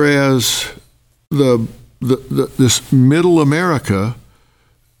 Whereas this middle America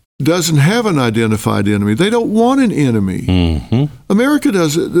doesn't have an identified enemy. They don't want an enemy. America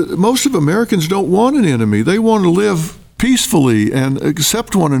does. Most of Americans don't want an enemy. They want to live peacefully and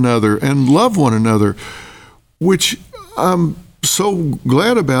accept one another and love one another, which I'm so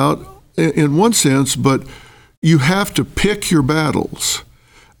glad about in one sense, but you have to pick your battles,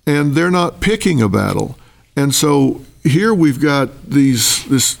 and they're not picking a battle. And so here we've got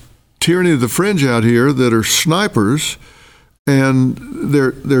this tyranny of the fringe out here that are snipers, and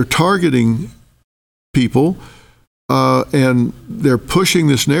they're targeting people, and they're pushing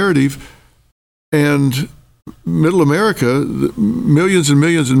this narrative. And middle America, millions and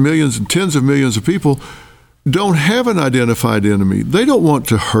millions and millions and tens of millions of people don't have an identified enemy. They don't want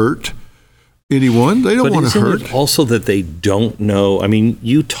to hurt anyone. They don't want to hurt. It also that they don't know. I mean,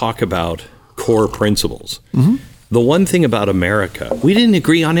 you talk about core principles. Mm-hmm. The one thing about America, we didn't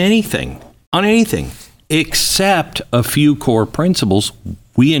agree on anything, except a few core principles.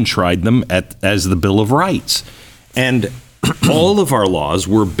 We enshrined them as the Bill of Rights. And all of our laws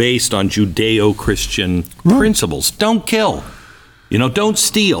were based on Judeo-Christian principles. Don't kill, don't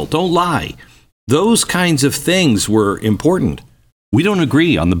steal, don't lie. Those kinds of things were important. We don't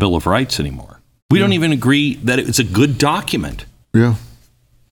agree on the Bill of Rights anymore. We don't even agree that it's a good document. Yeah.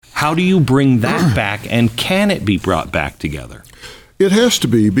 How do you bring that back, and can it be brought back together? It has to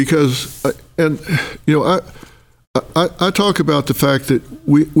be, because, I talk about the fact that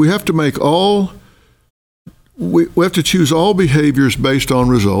we have to make we have to choose all behaviors based on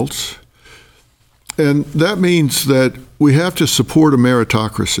results. And that means that we have to support a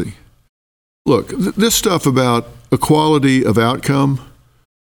meritocracy. Look, this stuff about equality of outcome,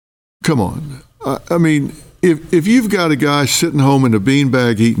 come on. I mean, if you've got a guy sitting home in a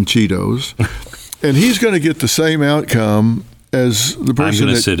beanbag eating Cheetos, and he's going to get the same outcome as the person. I'm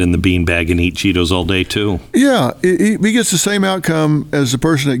going to sit in the beanbag and eat Cheetos all day too. Yeah, he gets the same outcome as the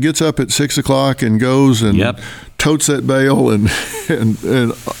person that gets up at 6 o'clock and goes and totes that bale and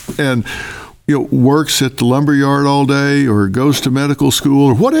works at the lumber yard all day, or goes to medical school,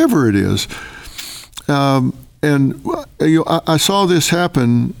 or whatever it is. I saw this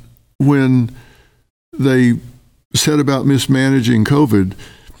happen when they said about mismanaging COVID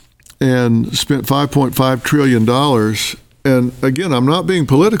and spent $5.5 trillion. And again, I'm not being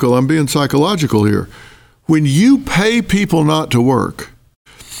political, I'm being psychological here. When you pay people not to work,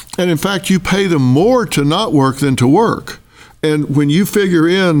 and in fact, you pay them more to not work than to work. And when you figure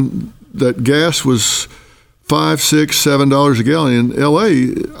in that gas was $5, $6, $7 a gallon in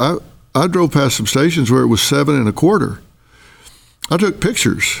LA, I drove past some stations where it was $7.25. I took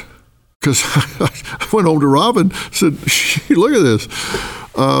pictures, because I went home to Robin, said, look at this.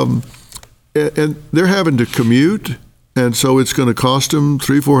 And they're having to commute, and so it's going to cost them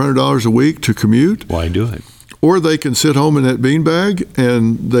 $300-400 a week to commute. Why do it? Or they can sit home in that beanbag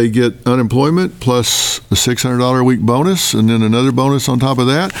and they get unemployment plus a $600 a week bonus, and then another bonus on top of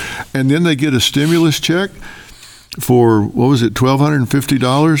that. And then they get a stimulus check for,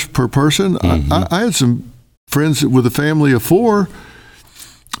 $1,250 per person. Mm-hmm. I had some friends with a family of 4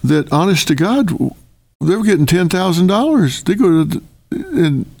 that, honest to God, they were getting $10,000. They go to,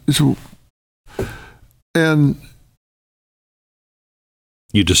 and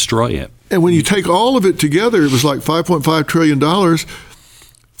you destroy it. And when you take all of it together, it was like $5.5 trillion.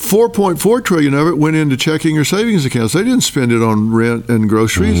 $4.4 trillion of it went into checking or savings accounts. They didn't spend it on rent and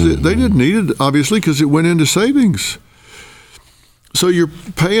groceries. Mm-hmm. They didn't need it, obviously, because it went into savings. So you're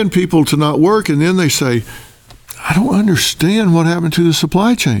paying people to not work, and then they say, I don't understand what happened to the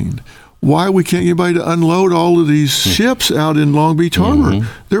supply chain. Why we can't get anybody to unload all of these ships out in Long Beach Harbor? Mm-hmm.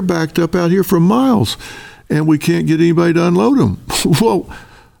 They're backed up out here for miles, and we can't get anybody to unload them. Well,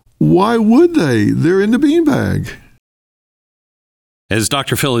 why would they? They're in the beanbag. As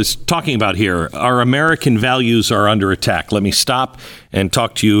Dr. Phil is talking about here, our American values are under attack. Let me stop and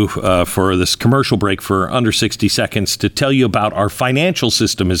talk to you for this commercial break for under 60 seconds to tell you about our financial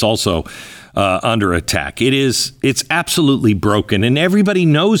system is also under attack. It's absolutely broken, and everybody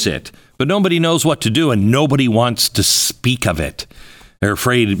knows it, but nobody knows what to do, and nobody wants to speak of it. They're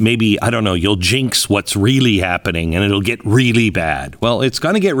afraid maybe, you'll jinx what's really happening and it'll get really bad. Well, it's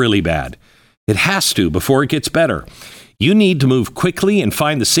going to get really bad. It has to before it gets better. You need to move quickly and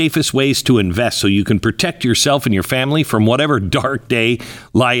find the safest ways to invest so you can protect yourself and your family from whatever dark day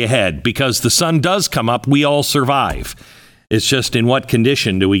lie ahead. Because the sun does come up, we all survive. It's just in what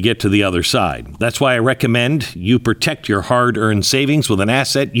condition do we get to the other side? That's why I recommend you protect your hard-earned savings with an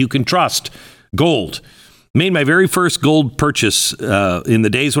asset you can trust, gold. Made my very first gold purchase in the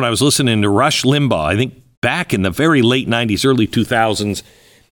days when I was listening to Rush Limbaugh, I think back in the very late 90s, early 2000s.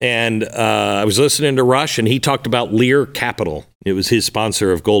 And I was listening to Rush, and he talked about Lear Capital. It was his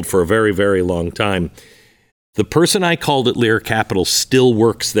sponsor of gold for a very, very long time. The person I called at Lear Capital still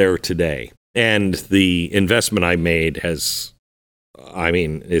works there today. And the investment I made it's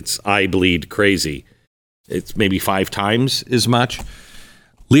eye bleed crazy. It's maybe 5 times as much.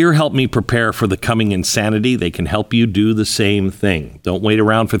 Lear helped me prepare for the coming insanity. They can help you do the same thing. Don't wait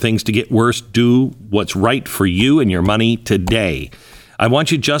around for things to get worse. Do what's right for you and your money today. I want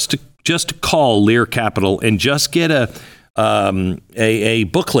you just to call Lear Capital and just get a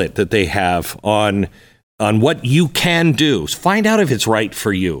booklet that they have on what you can do. Find out if it's right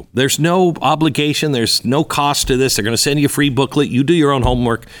for you. There's no obligation. There's no cost to this. They're going to send you a free booklet. You do your own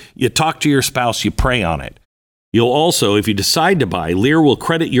homework. You talk to your spouse. You pray on it. You'll also, if you decide to buy, Lear will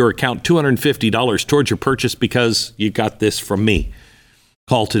credit your account $250 towards your purchase because you got this from me.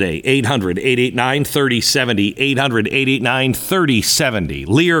 Call today, 800-889-3070, 800-889-3070,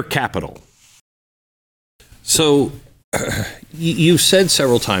 Lear Capital. So you've said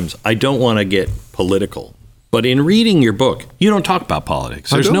several times, I don't want to get political. But in reading your book, you don't talk about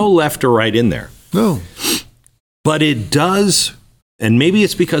politics. There's no left or right in there. No. But it does, and maybe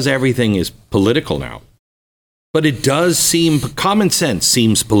it's because everything is political now, but it does seem, common sense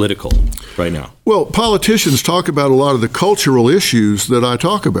seems political right now. Well, politicians talk about a lot of the cultural issues that I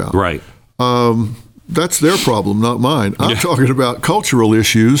talk about. Right. That's their problem, not mine. I'm talking about cultural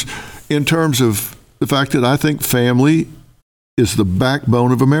issues in terms of the fact that I think family is the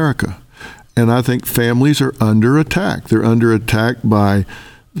backbone of America. And I think families are under attack. They're under attack by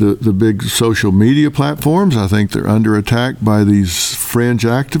the big social media platforms. I think they're under attack by these fringe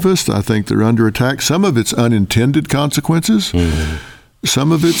activists. I think they're under attack. Some of it's unintended consequences. Mm-hmm.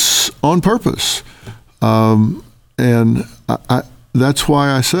 Some of it's on purpose. And that's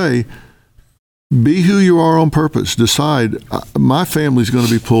why I say, be who you are on purpose. Decide, my family's going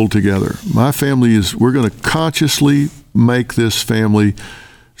to be pulled together. We're going to consciously make this family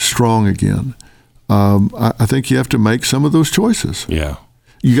strong again. I think you have to make some of those choices. Yeah.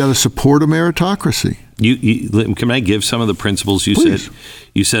 You got to support a meritocracy. Can I give some of the principles you Please. said?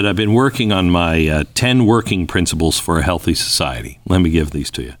 You said, I've been working on my 10 working principles for a healthy society. Let me give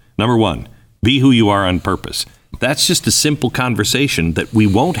these to you. Number 1, be who you are on purpose. That's just a simple conversation that we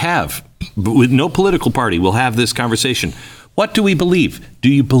won't have. With no political party will have this conversation. What do we believe? Do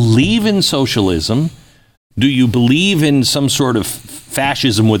you believe in socialism? Do you believe in some sort of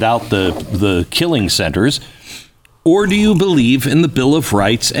fascism without the killing centers? Or do you believe in the Bill of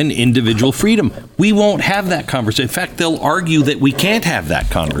Rights and individual freedom? We won't have that conversation. In fact, they'll argue that we can't have that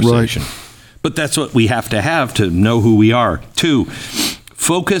conversation. Right. But that's what we have to know who we are. 2,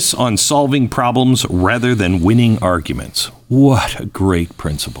 focus on solving problems rather than winning arguments. What a great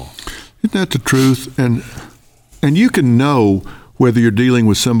principle. Isn't that the truth? And you can know whether you're dealing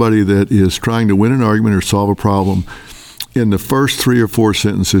with somebody that is trying to win an argument or solve a problem in the first 3 or 4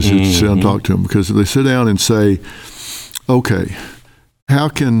 sentences you sit down and talk to them, because if they sit down and say, okay, how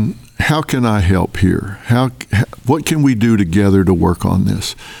can I help here? What can we do together to work on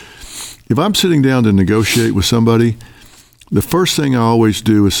this? If I'm sitting down to negotiate with somebody, the first thing I always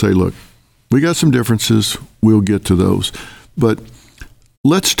do is say, look, we got some differences. We'll get to those. But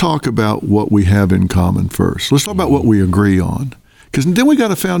let's talk about what we have in common first. Let's talk about what we agree on. Because then we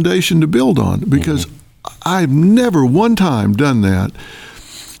got a foundation to build on. Because I've never one time done that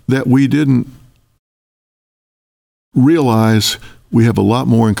we didn't realize we have a lot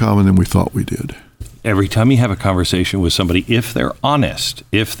more in common than we thought we did. Every time you have a conversation with somebody, if they're honest,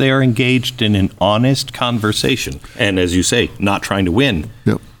 if they are engaged in an honest conversation, and as you say, not trying to win,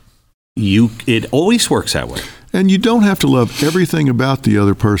 it always works that way. And you don't have to love everything about the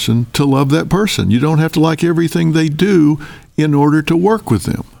other person to love that person. You don't have to like everything they do in order to work with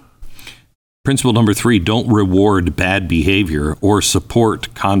them. Principle number 3, don't reward bad behavior or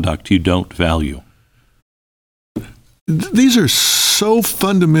support conduct you don't value. These are so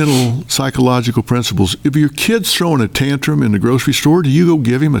fundamental psychological principles. If your kid's throwing a tantrum in the grocery store, do you go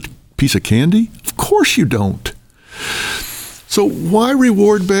give him a piece of candy? Of course you don't. So why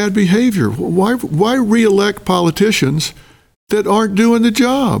reward bad behavior? Why reelect politicians that aren't doing the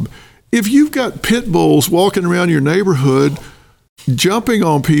job? If you've got pit bulls walking around your neighborhood jumping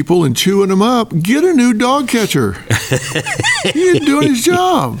on people and chewing them up, get a new dog catcher. He ain't doing his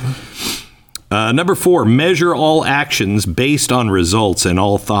job. Number 4, measure all actions based on results and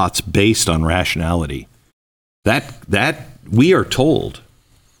all thoughts based on rationality. That we are told,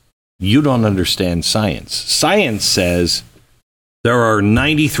 you don't understand science. Science says there are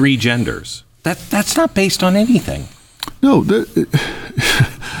 93 genders. That's not based on anything. No,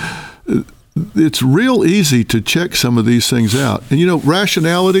 it's real easy to check some of these things out. And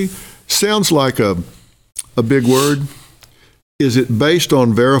rationality sounds like a big word. Is it based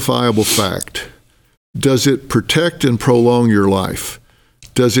on verifiable fact? Does it protect and prolong your life?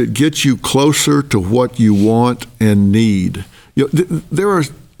 Does it get you closer to what you want and need?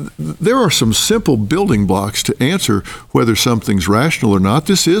 There are some simple building blocks to answer whether something's rational or not.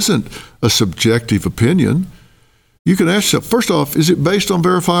 This isn't a subjective opinion. You can ask yourself, first off, is it based on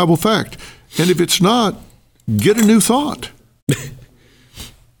verifiable fact? And if it's not, get a new thought.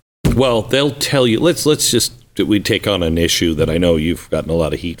 Well, they'll tell you, we take on an issue that I know you've gotten a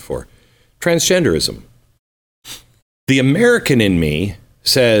lot of heat for. Transgenderism. The American in me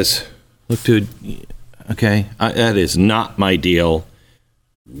says, look, dude, okay, that is not my deal,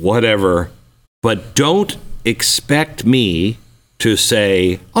 whatever, but don't expect me to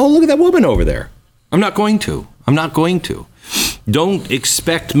say, oh, look at that woman over there. I'm not going to. Don't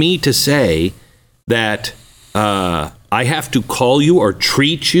expect me to say that I have to call you or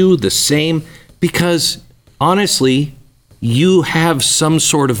treat you the same, because honestly, you have some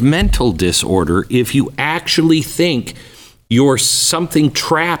sort of mental disorder if you actually think you're something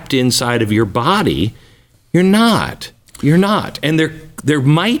trapped inside of your body. You're not. And there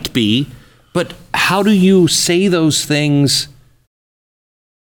might be, but how do you say those things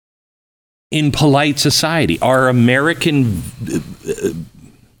in polite society? Our American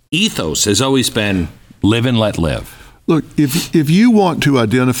ethos has always been live and let live. Look, if you want to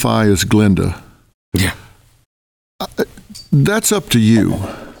identify as Glenda, yeah, that's up to you.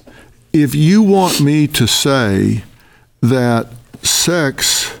 If you want me to say that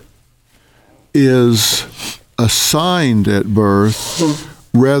sex is assigned at birth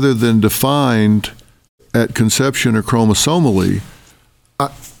rather than defined at conception or chromosomally,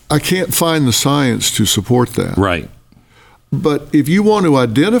 I can't find the science to support that. Right. But if you want to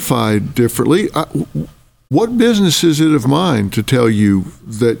identify differently, what business is it of mine to tell you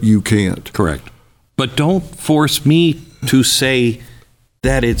that you can't? Correct. But don't force me to say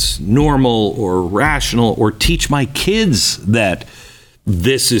that it's normal or rational, or teach my kids that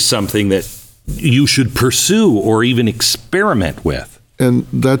this is something that you should pursue or even experiment with. And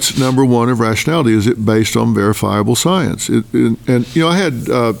that's number one of rationality. Is it based on verifiable science? I had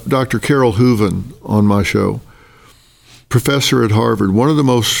Dr. Carol Hooven on my show, professor at Harvard, one of the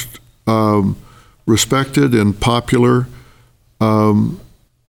most respected and popular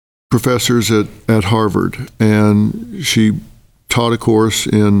professors at Harvard. And she taught a course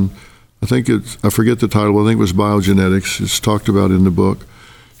in, I forget the title, I think it was biogenetics. It's talked about in the book.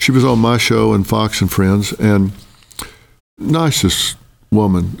 She was on my show and Fox and Friends, and nicest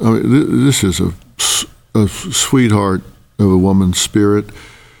woman. I mean, this is a sweetheart of a woman's spirit.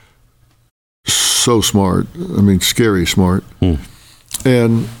 So smart. I mean, scary smart.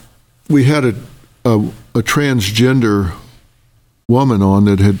 And we had a transgender woman on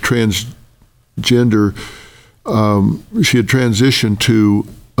that had transgender. She had transitioned to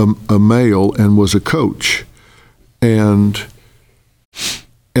a male and was a coach, and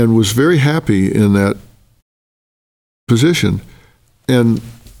was very happy in that position. And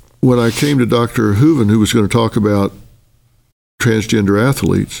when I came to Dr. Hooven, who was going to talk about transgender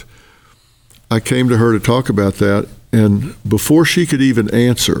athletes, I came to her to talk about that, and before she could even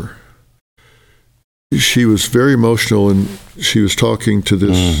answer, she was very emotional, and she was talking to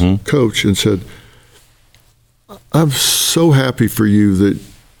this coach and said, I'm so happy for you that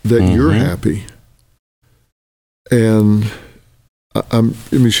you're happy. And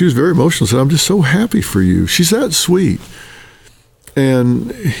she was very emotional, said, I'm just so happy for you. She's that sweet.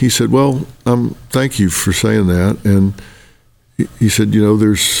 And he said, well, thank you for saying that. And he said,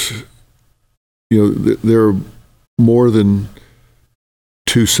 there are more than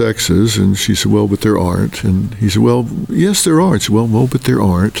two sexes. And she said, well, but there aren't. And he said, well, yes, there are. She said, well, but there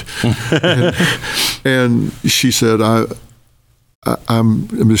aren't. and she said, I'm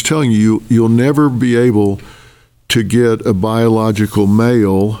just telling you, you'll never be able to get a biological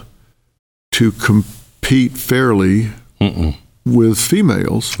male to compete fairly with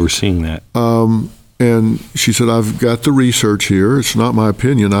females. We're seeing that. And she said, I've got the research here. It's not my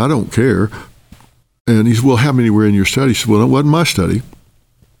opinion. I don't care. And he said, well, how many were in your study? She said, well, it wasn't my study.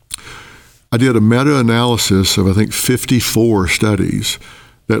 I did a meta-analysis of, I think, 54 studies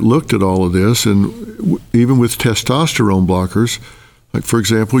that looked at all of this. And even with testosterone blockers, like, for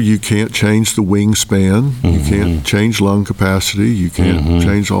example, you can't change the wingspan. You can't change lung capacity. You can't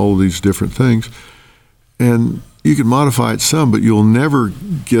change all of these different things. And you can modify it some, but you'll never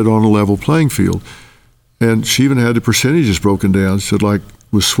get on a level playing field. And she even had the percentages broken down. She said, like,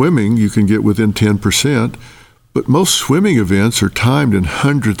 with swimming, you can get within 10%, but most swimming events are timed in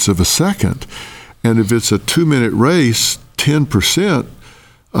hundredths of a second. And if it's a 2-minute race, 10%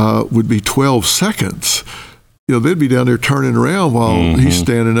 would be 12 seconds. They'd be down there turning around while he's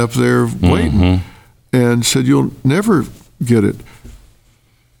standing up there waiting. And said, you'll never get it.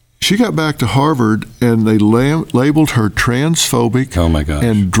 She got back to Harvard, and they labeled her transphobic. Oh my gosh.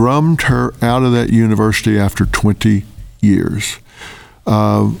 And drummed her out of that university after 20 years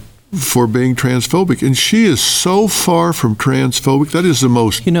for being transphobic. And she is so far from transphobic. That is the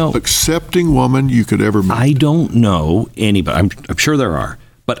most accepting woman you could ever meet. I don't know anybody. I'm sure there are.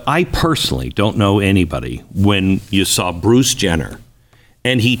 But I personally don't know anybody. When you saw Bruce Jenner,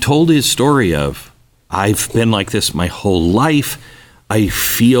 and he told his story of, I've been like this my whole life. I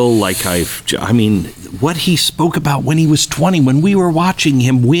feel like what he spoke about when he was 20, when we were watching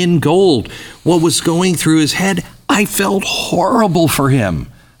him win gold, what was going through his head, I felt horrible for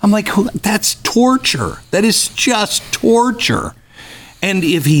him. I'm like, that's torture. That is just torture. And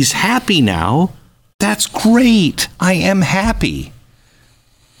if he's happy now, that's great. I am happy.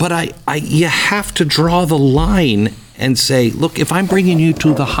 But you have to draw the line and say, look, if I'm bringing you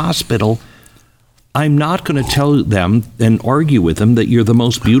to the hospital, I'm not going to tell them and argue with them that you're the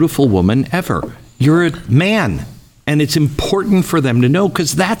most beautiful woman ever. You're a man. And it's important for them to know,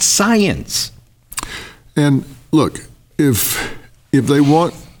 because that's science. And look, if they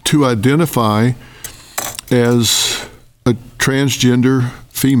want to identify as a transgender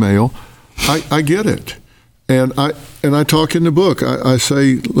female, I get it. And I talk in the book. I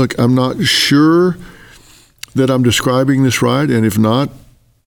say, look, I'm not sure that I'm describing this right, and if not,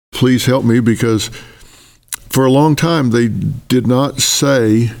 please help me, because for a long time they did not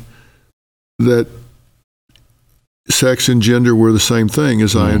say that sex and gender were the same thing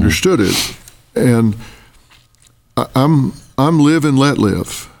as I understood it. And I'm live and let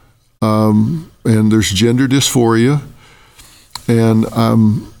live. And there's gender dysphoria, and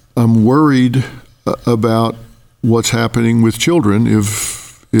I'm worried about what's happening with children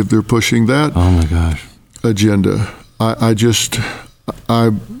if they're pushing that agenda.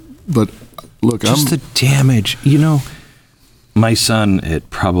 But look, the damage. My son at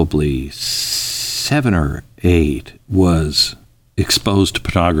probably 7 or 8 was exposed to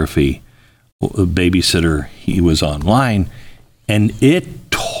pornography. A babysitter, he was online, and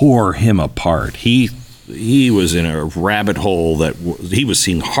it tore him apart. He was in a rabbit hole that he was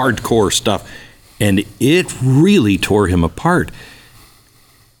seeing hardcore stuff, and it really tore him apart.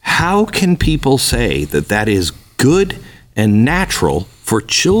 How can people say that is good and natural for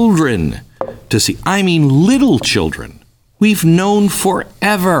children to see? I mean, little children. We've known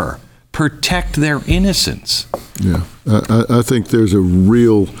forever. Protect their innocence. Yeah, I think there's a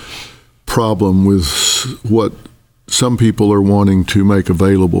real problem with what some people are wanting to make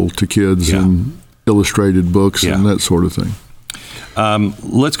available to kids in illustrated books and that sort of thing.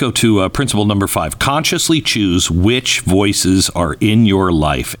 Let's go to principle number 5. Consciously choose which voices are in your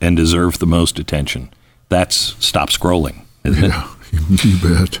life and deserve the most attention. That's stop scrolling, isn't it? You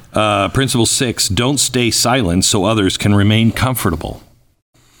bet. Principle 6, don't stay silent so others can remain comfortable.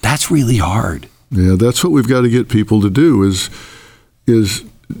 That's really hard. Yeah, that's what we've got to get people to do is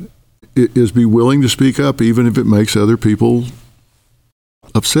be willing to speak up, even if it makes other people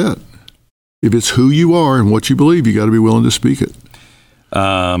upset. If it's who you are and what you believe, you got to be willing to speak it.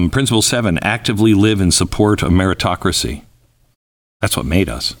 Principle 7, actively live in support of meritocracy. That's what made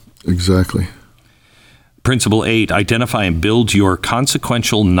us. Exactly. Principle 8, identify and build your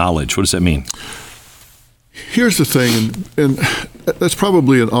consequential knowledge. What does that mean? Here's the thing, and that's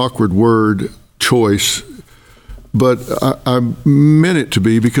probably an awkward word choice, but I meant it to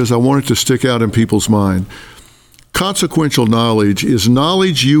be because I want it to stick out in people's mind. Consequential knowledge is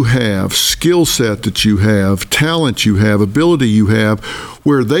knowledge you have, skill set that you have, talent you have, ability you have,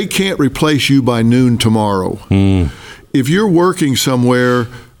 where they can't replace you by noon tomorrow. If you're working somewhere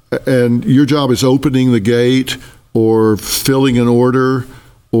and your job is opening the gate or filling an order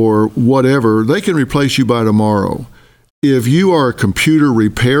or whatever, they can replace you by tomorrow. If you are a computer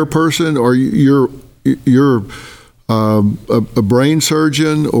repair person, or you're a brain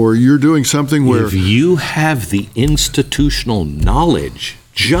surgeon, or you're doing something where... If you have the institutional knowledge,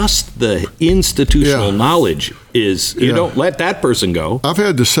 just the institutional knowledge is, you don't let that person go. I've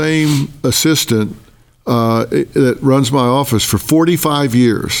had the same assistant that runs my office for 45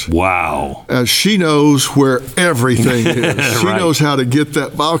 years. Wow. She knows where everything is. She knows how to get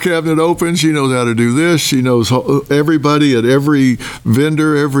that file cabinet open. She knows how to do this. She knows everybody at every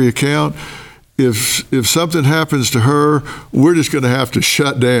vendor, every account. If something happens to her, we're just going to have to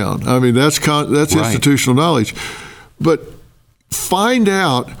shut down. I mean, that's institutional knowledge. But find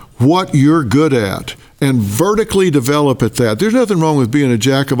out what you're good at and vertically develop at that. There's nothing wrong with being a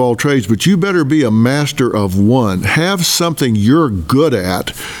jack of all trades, but you better be a master of one. Have something you're good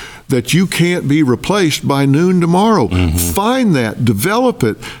at that you can't be replaced by noon tomorrow. Find that, develop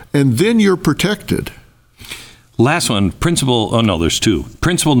it, and then you're protected. Last one, there's 2.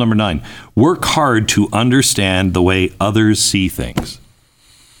 Principle number 9, work hard to understand the way others see things.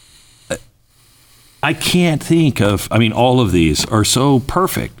 I can't think of, all of these are so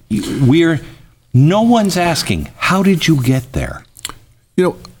perfect. No one's asking, how did you get there?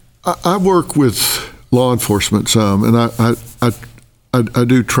 I work with law enforcement some, and I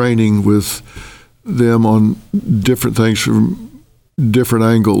do training with them on different things from different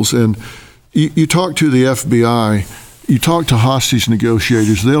angles. And you talk to the FBI, you talk to hostage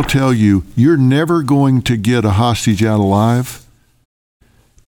negotiators, they'll tell you you're never going to get a hostage out alive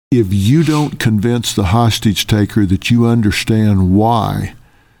if you don't convince the hostage taker that you understand why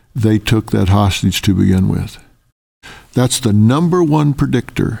they took that hostage to begin with. That's the number one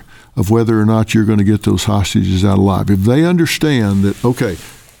predictor of whether or not you're going to get those hostages out alive. If they understand that, okay,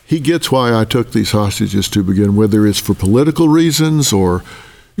 he gets why I took these hostages to begin, whether it's for political reasons or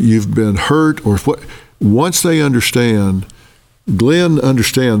you've been hurt or what. Once they understand, Glenn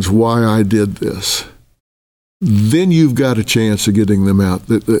understands why I did this, then you've got a chance of getting them out.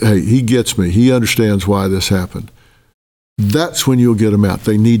 Hey, he gets me. He understands why this happened. That's when you'll get them out.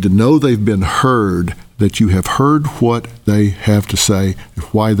 They need to know they've been heard, that you have heard what they have to say, and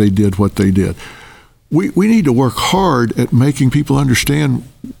why they did what they did. We need to work hard at making people understand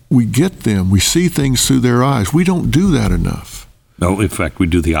we get them. We see things through their eyes. We don't do that enough. No, in fact, we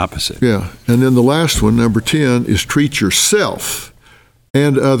do the opposite. Yeah. And then the last one, number 10, is treat yourself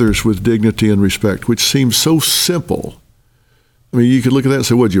and others with dignity and respect, which seems so simple. I mean, you could look at that and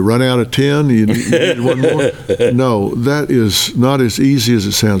say, what, you run out of 10? You need one more? No, that is not as easy as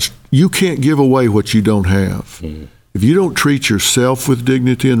it sounds. You can't give away what you don't have. Mm-hmm. If you don't treat yourself with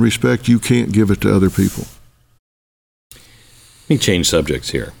dignity and respect, you can't give it to other people. Let me change subjects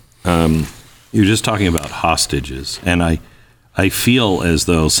here. You're just talking about hostages, and I feel as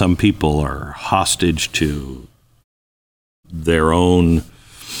though some people are hostage to their own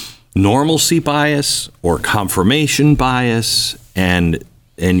normalcy bias or confirmation bias, and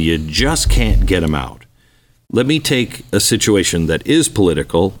you just can't get them out. Let me take a situation that is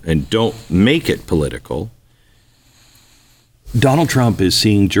political and don't make it political. Donald Trump is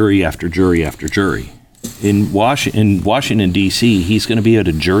seeing jury after jury after jury. In Washington, D.C., he's going to be at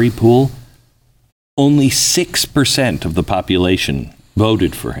a jury pool. Only 6% of the population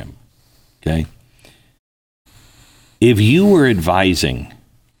voted for him. Okay? If you were advising,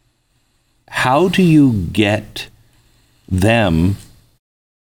 how do you get them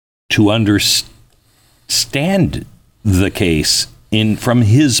to understand the case from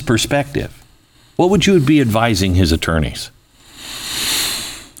his perspective? What would you be advising his attorneys?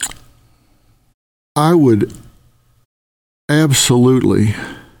 I would absolutely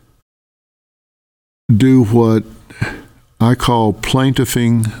do what I call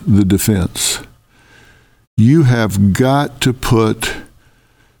plaintiffing the defense. You have got to put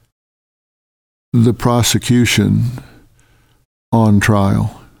the prosecution on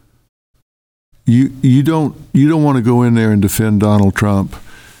trial. You don't want to go in there and defend Donald Trump.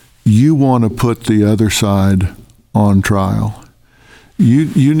 You want to put the other side on trial.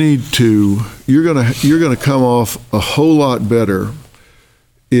 You need to. You're gonna come off a whole lot better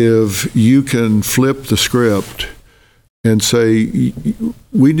if you can flip the script and say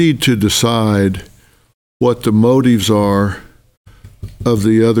we need to decide what the motives are of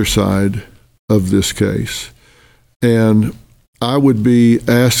the other side of this case. And I would be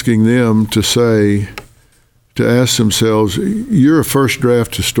asking them to ask themselves, you're a first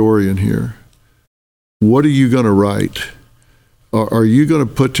draft historian here. What are you going to write? Are you going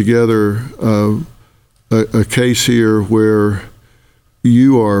to put together a case here where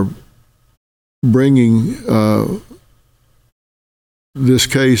you are bringing this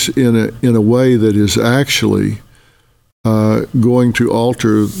case in a way that is actually going to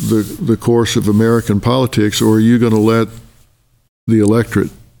alter the course of American politics, or are you going to let the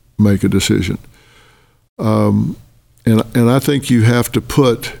electorate make a decision? And I think you have to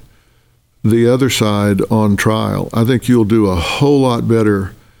put the other side on trial. I think you'll do a whole lot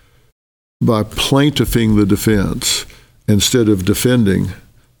better by plaintiffing the defense instead of defending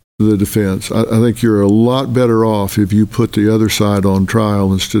the defense. I think you're a lot better off if you put the other side on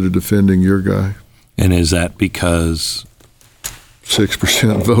trial instead of defending your guy. And is that because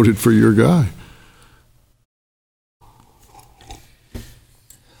 6% voted for your guy?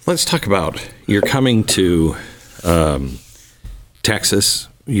 Let's talk about, you're coming to Texas.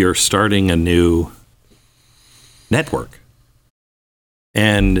 You're starting a new network.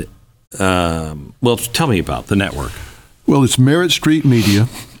 And, well, tell me about the network. Well, it's Merritt Street Media,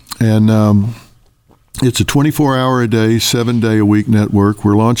 and it's a 24-hour-a-day, 7-day-a-week network.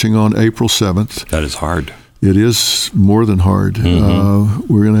 We're launching on April 7th. That is hard. It is more than hard.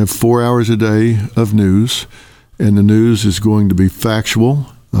 Mm-hmm. We're going to have 4 hours a day of news, and the news is going to be factual.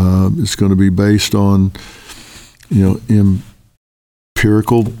 It's going to be based on,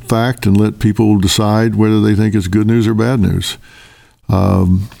 empirical fact, and let people decide whether they think it's good news or bad news.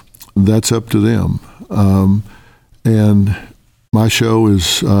 That's up to them. And my show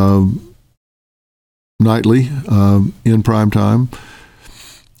is nightly in prime time,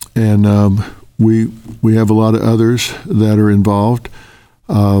 and we have a lot of others that are involved.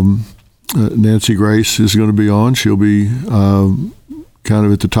 Nancy Grace is going to be on. She'll be kind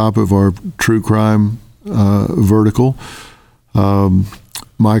of at the top of our true crime vertical.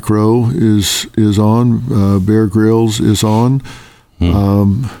 Mike Rowe is on. Bear Grylls is on.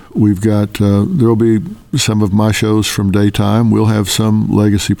 We've got there'll be some of my shows from daytime. We'll have some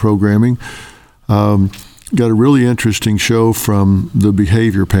legacy programming. Got a really interesting show from the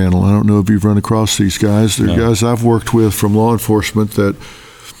behavior panel. I don't know if you've run across these guys. They're guys I've worked with from law enforcement that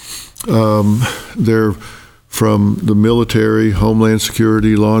they're from the military, Homeland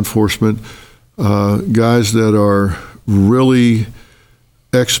Security, law enforcement, guys that are really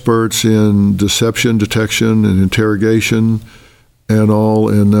experts in deception detection and interrogation and all,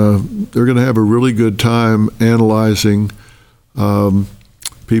 and they're going to have a really good time analyzing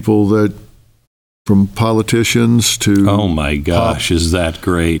people that, from politicians to oh my gosh, is that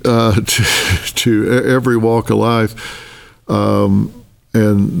great? To every walk of life, and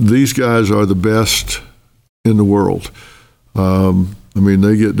these guys are the best in the world. I mean,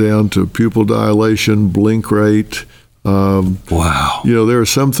 they get down to pupil dilation, blink rate. Wow. You know, there are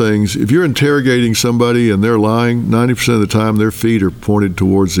some things, if you're interrogating somebody and they're lying, 90% of the time their feet are pointed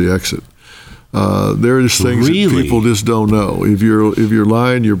towards the exit. There are just things that people just don't know. If you're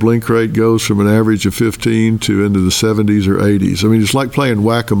lying, your blink rate goes from an average of 15 to into the 70s or 80s. I mean, it's like playing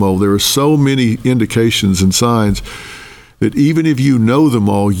whack-a-mole. There are so many indications and signs that even if you know them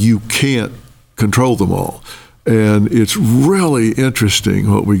all, you can't control them all. And it's really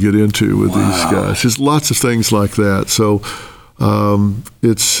interesting what we get into with these guys. There's lots of things like that. So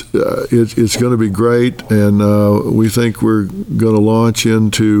it's going to be great, and we think we're going to launch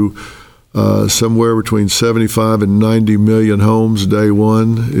into somewhere between 75 and 90 million homes day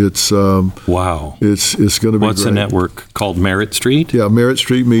one. It's wow. It's going to be. What's great. the network called? Merritt Street? Yeah, Merritt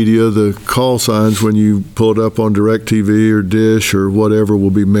Street Media. The call signs when you pull it up on DirecTV or Dish or whatever will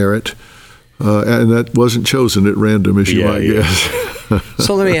be Merritt. And that wasn't chosen at random, as you might guess.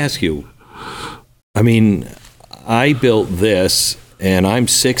 So let me ask you. I mean, I built this, and I'm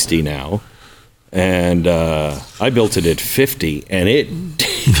 60 now, and I built it at 50, and it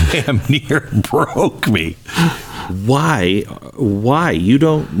damn near broke me. Why? You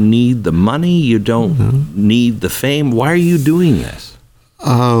don't need the money. You don't need the fame. Why are you doing this?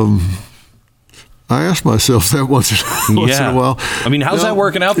 I ask myself that once in a while. I mean, how's that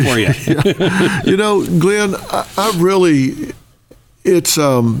working out for you? You know, Glenn, I really, it's,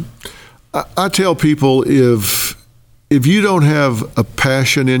 I tell people if you don't have a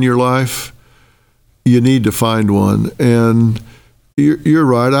passion in your life, you need to find one. And you're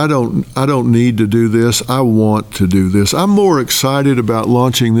right. I don't need to do this. I want to do this. I'm more excited about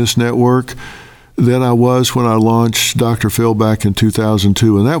launching this network than I was when I launched Dr. Phil back in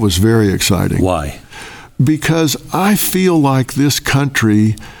 2002, and that was very exciting. Why? Because I feel like this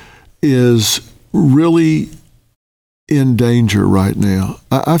country is really in danger right now.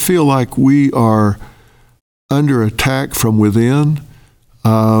 I feel like we are under attack from within,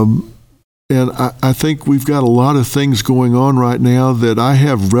 and I think we've got a lot of things going on right now that I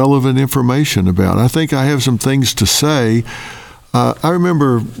have relevant information about. I think I have some things to say. I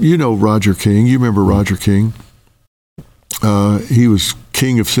remember, Roger King. You remember Roger King? He was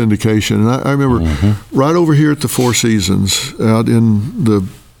king of syndication. And I remember right over here at the Four Seasons out in the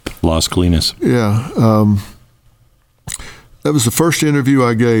Las Colinas. Yeah. That was the first interview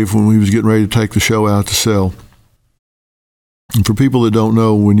I gave when we was getting ready to take the show out to sell. And for people that don't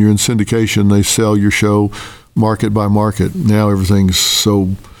know, when you're in syndication, they sell your show market by market. Now everything's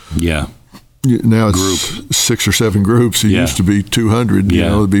so... Yeah. Now it's 6 or 7 groups. It used to be 200. You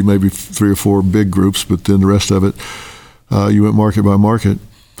know, it'd be maybe 3 or 4 big groups, but then the rest of it, you went market by market.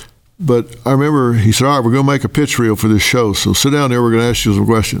 But I remember he said, all right, we're going to make a pitch reel for this show. So sit down there, we're going to ask you some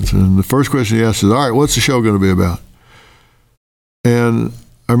questions. And the first question he asked is, all right, what's the show going to be about? And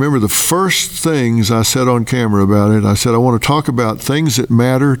I remember the first things I said on camera about it, I said, I want to talk about things that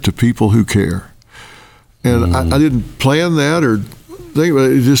matter to people who care. And I didn't plan that or think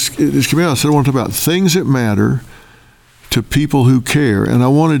about it. It just came out. I said, I want to talk about things that matter to people who care. And I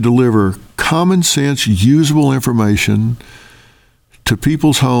want to deliver common sense, usable information to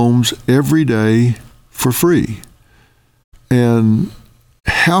people's homes every day for free. And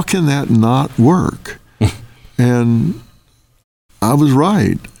how can that not work? And I was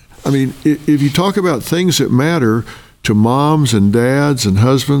right. I mean, if you talk about things that matter to moms and dads and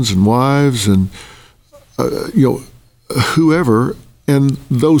husbands and wives and, whoever, and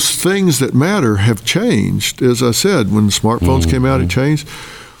those things that matter have changed. As I said, when the smartphones came out, it changed.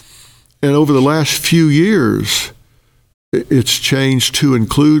 And over the last few years, it's changed to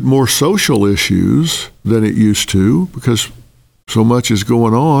include more social issues than it used to because so much is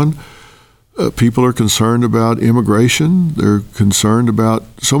going on. People are concerned about immigration. They're concerned about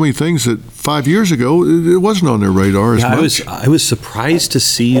so many things that 5 years ago it wasn't on their radar as much. I was surprised to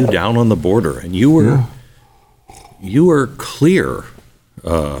see you down on the border, and you were clear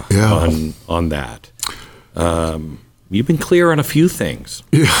on that. You've been clear on a few things.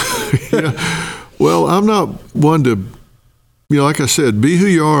 Yeah. Well, I'm not one to, like I said, be who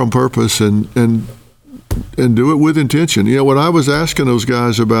you are on purpose and do it with intention. When I was asking those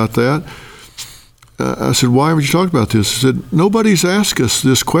guys about that, I said, why haven't you talked about this? I said, nobody's asked us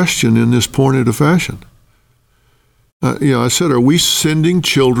this question in this pointed a fashion. I said, are we sending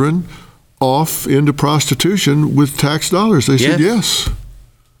children off into prostitution with tax dollars? They said, yes.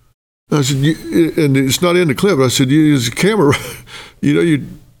 I said, and it's not in the clip, but I said, there's a camera,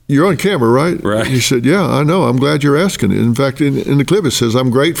 you're on camera, right? Right. He said, yeah, I know. I'm glad you're asking. In fact, in the clip, it says,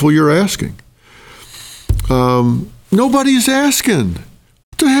 I'm grateful you're asking. Nobody's asking.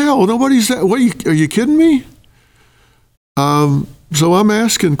 What the hell? Nobody's that. What are you kidding me? So I'm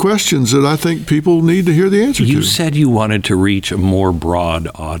asking questions that I think people need to hear the answer to. You said you wanted to reach a more broad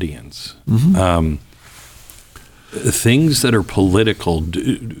audience. Mm-hmm. Things that are political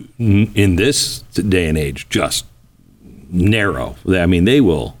in this day and age just narrow. I mean, they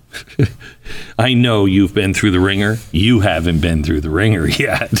will. I know you've been through the ringer. You haven't been through the ringer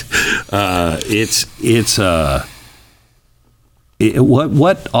yet.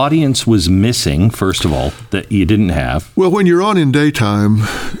 What audience was missing, first of all, that you didn't have? Well, when you're on in daytime,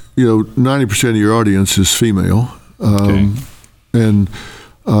 90% of your audience is female, and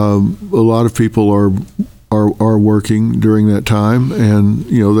a lot of people are working during that time, and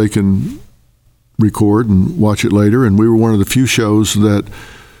they can record and watch it later. And we were one of the few shows that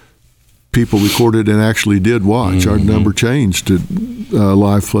people recorded and actually did watch. Mm-hmm. Our number changed to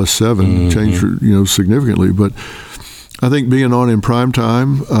Live Plus 7, mm-hmm. changed significantly. But I think being on in prime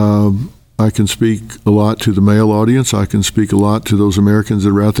time, I can speak a lot to the male audience. I can speak a lot to those Americans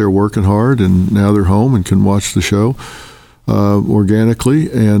that are out there working hard, and now they're home and can watch the show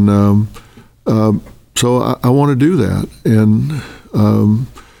organically. And so I want to do that. And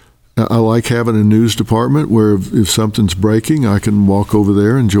I like having a news department where if something's breaking, I can walk over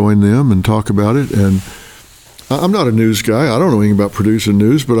there and join them and talk about it. And I'm not a news guy. I don't know anything about producing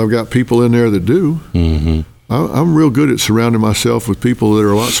news, but I've got people in there that do. Mm-hmm. I'm real good at surrounding myself with people that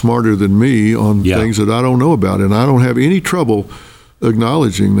are a lot smarter than me on things that I don't know about, and I don't have any trouble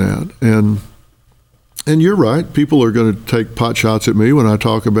acknowledging that. And you're right. People are going to take pot shots at me when I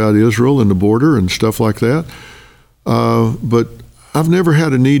talk about Israel and the border and stuff like that. But I've never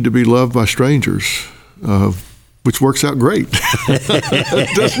had a need to be loved by strangers, which works out great,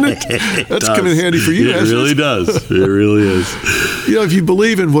 doesn't it? That's coming in handy for you. It really does. It really is. If you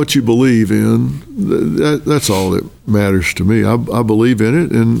believe in what you believe in, that's all that matters to me. I believe in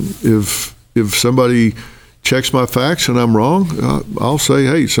it, and if somebody checks my facts and I'm wrong, I'll say,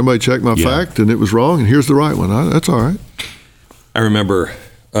 hey, somebody checked my fact and it was wrong, and here's the right one. That's all right. I remember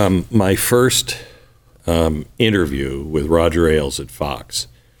my first interview with Roger Ailes at Fox.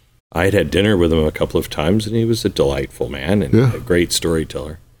 I had dinner with him a couple of times, and he was a delightful man and a great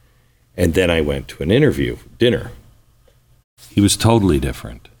storyteller. And then I went to an dinner. He was totally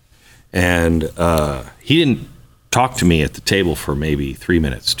different. And he didn't talk to me at the table for maybe 3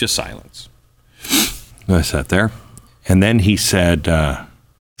 minutes, just silence. I sat there. And then he said,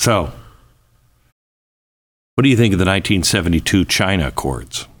 so, what do you think of the 1972 China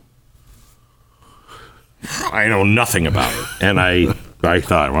Accords? I know nothing about it. And I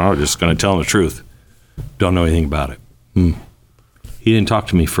thought, well, I'm just going to tell him the truth. Don't know anything about it. He didn't talk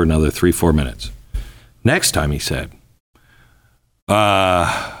to me for another 3-4 minutes. Next time he said,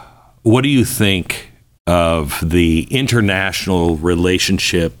 what do you think of the international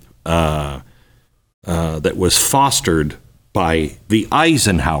relationship that was fostered by the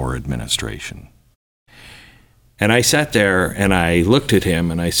Eisenhower administration? And I sat there and I looked at him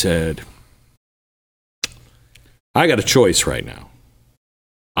and I said, I got a choice right now.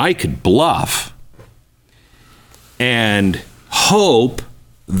 I could bluff and hope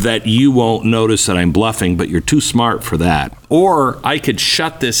that you won't notice that I'm bluffing, but you're too smart for that. Or I could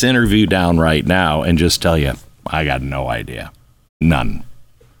shut this interview down right now and just tell you, I got no idea. None.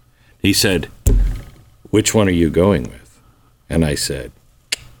 He said, which one are you going with? And I said,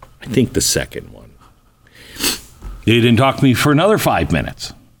 I think the second one. He didn't talk to me for another 5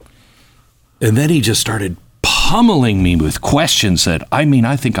 minutes. And then he just started pummeling me with questions that, I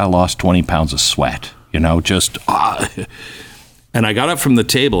think I lost 20 pounds of sweat, And I got up from the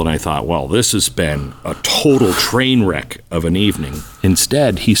table and I thought, well, this has been a total train wreck of an evening.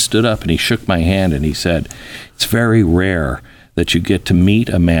 Instead, he stood up and he shook my hand and he said, it's very rare that you get to meet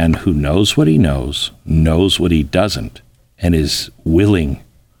a man who knows what he knows what he doesn't, and is willing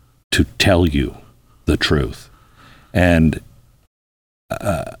to tell you the truth. And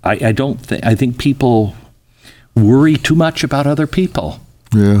I think people worry too much about other people.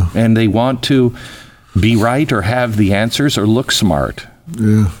 Yeah. And they want to be right or have the answers or look smart.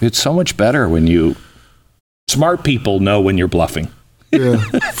 Yeah. It's so much better when smart people know when you're bluffing. Yeah,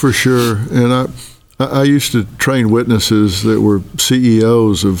 for sure. And I used to train witnesses that were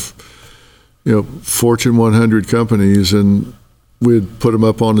CEOs of, Fortune 100 companies, and we'd put them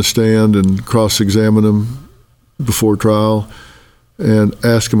up on the stand and cross-examine them before trial and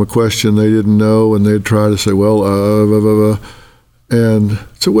ask them a question they didn't know, and they'd try to say, and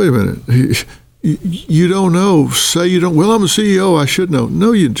so wait a minute. You don't know. Say you don't. Well, I'm a CEO. I should know.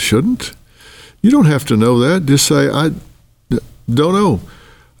 No, you shouldn't. You don't have to know that. Just say, I don't know.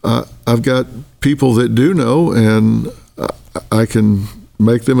 I've got people that do know, and I can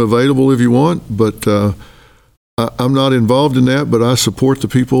make them available if you want, but I'm not involved in that, but I support the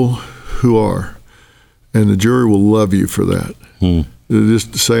people who are. And the jury will love you for that.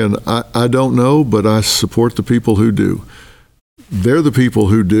 Just saying, I don't know, but I support the people who do. They're the people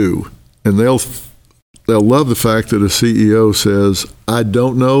who do. And they'll love the fact that a CEO says, I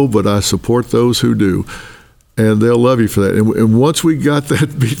don't know, but I support those who do. And they'll love you for that. And once we got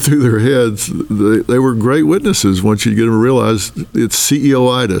that beat through their heads, they were great witnesses once you get them to realize it's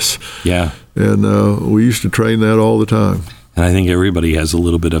CEO-itis. Yeah. And we used to train that all the time. And I think everybody has a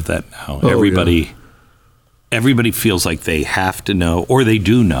little bit of that now. Everybody feels like they have to know, or they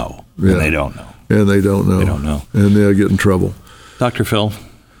do know, and they don't know. And they don't know. They don't know. And they'll get in trouble. Dr. Phil,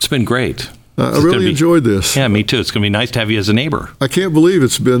 it's been great. I really enjoyed this. Yeah, me too. It's going to be nice to have you as a neighbor. I can't believe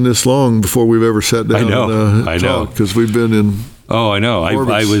it's been this long before we've ever sat down and talked, because we've been in. Oh, I know. I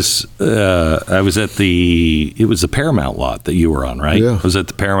was at it was the Paramount lot that you were on, right? Yeah. I was at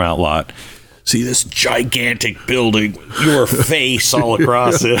the Paramount lot. See this gigantic building, your face all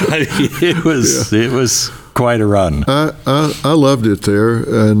across it. It was quite a run. I loved it there,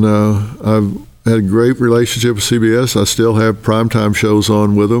 and I've had a great relationship with CBS. I still have primetime shows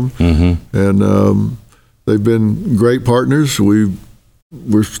on with them, and they've been great partners.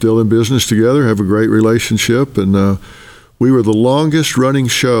 We're still in business together, have a great relationship, and we were the longest running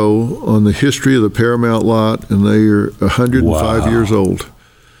show on the history of the Paramount lot, and they are 105 years old.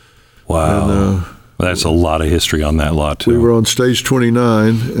 Wow. And, that's a lot of history on that lot, too. We were on stage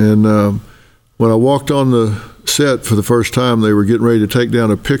 29, and when I walked on the set for the first time, they were getting ready to take down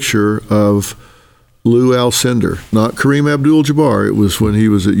a picture of Lou Alcindor, not Kareem Abdul-Jabbar. It was when he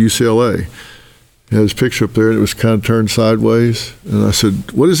was at UCLA. He had his picture up there, and it was kind of turned sideways. And I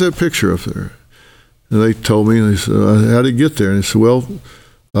said, what is that picture up there? And they told me, and they said, how did it get there? And they said, well,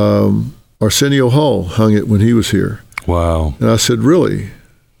 Arsenio Hall hung it when he was here. Wow. And I said, really?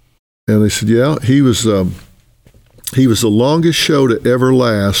 And they said, yeah, he was the longest show to ever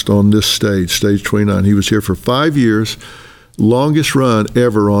last on this stage 29. He was here for 5 years, longest run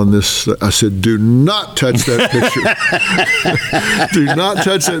ever on this. I said, do not touch that picture. Do not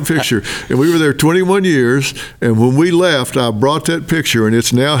touch that picture. And we were there 21 years, and when we left, I brought that picture, and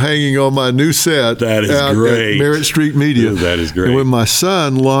it's now hanging on my new set. That is out great. At Merritt Street Media. Yeah, that is great. And when my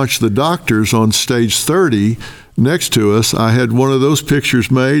son launched The Doctors on stage 30, next to us, I had one of those pictures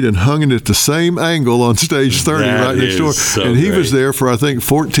made and hung it at the same angle on stage 30 right next door. So and he great. was there for, I think,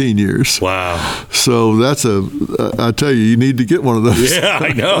 14 years. Wow. So that's I tell you need to get one of those. Yeah,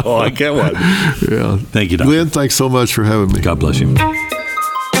 I know. I get one. Yeah. Thank you, Doctor. Glenn, thanks so much for having me. God bless you.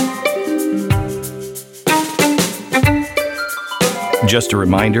 Just a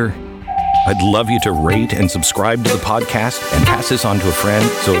reminder, I'd love you to rate and subscribe to the podcast and pass this on to a friend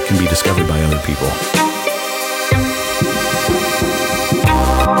so it can be discovered by other people.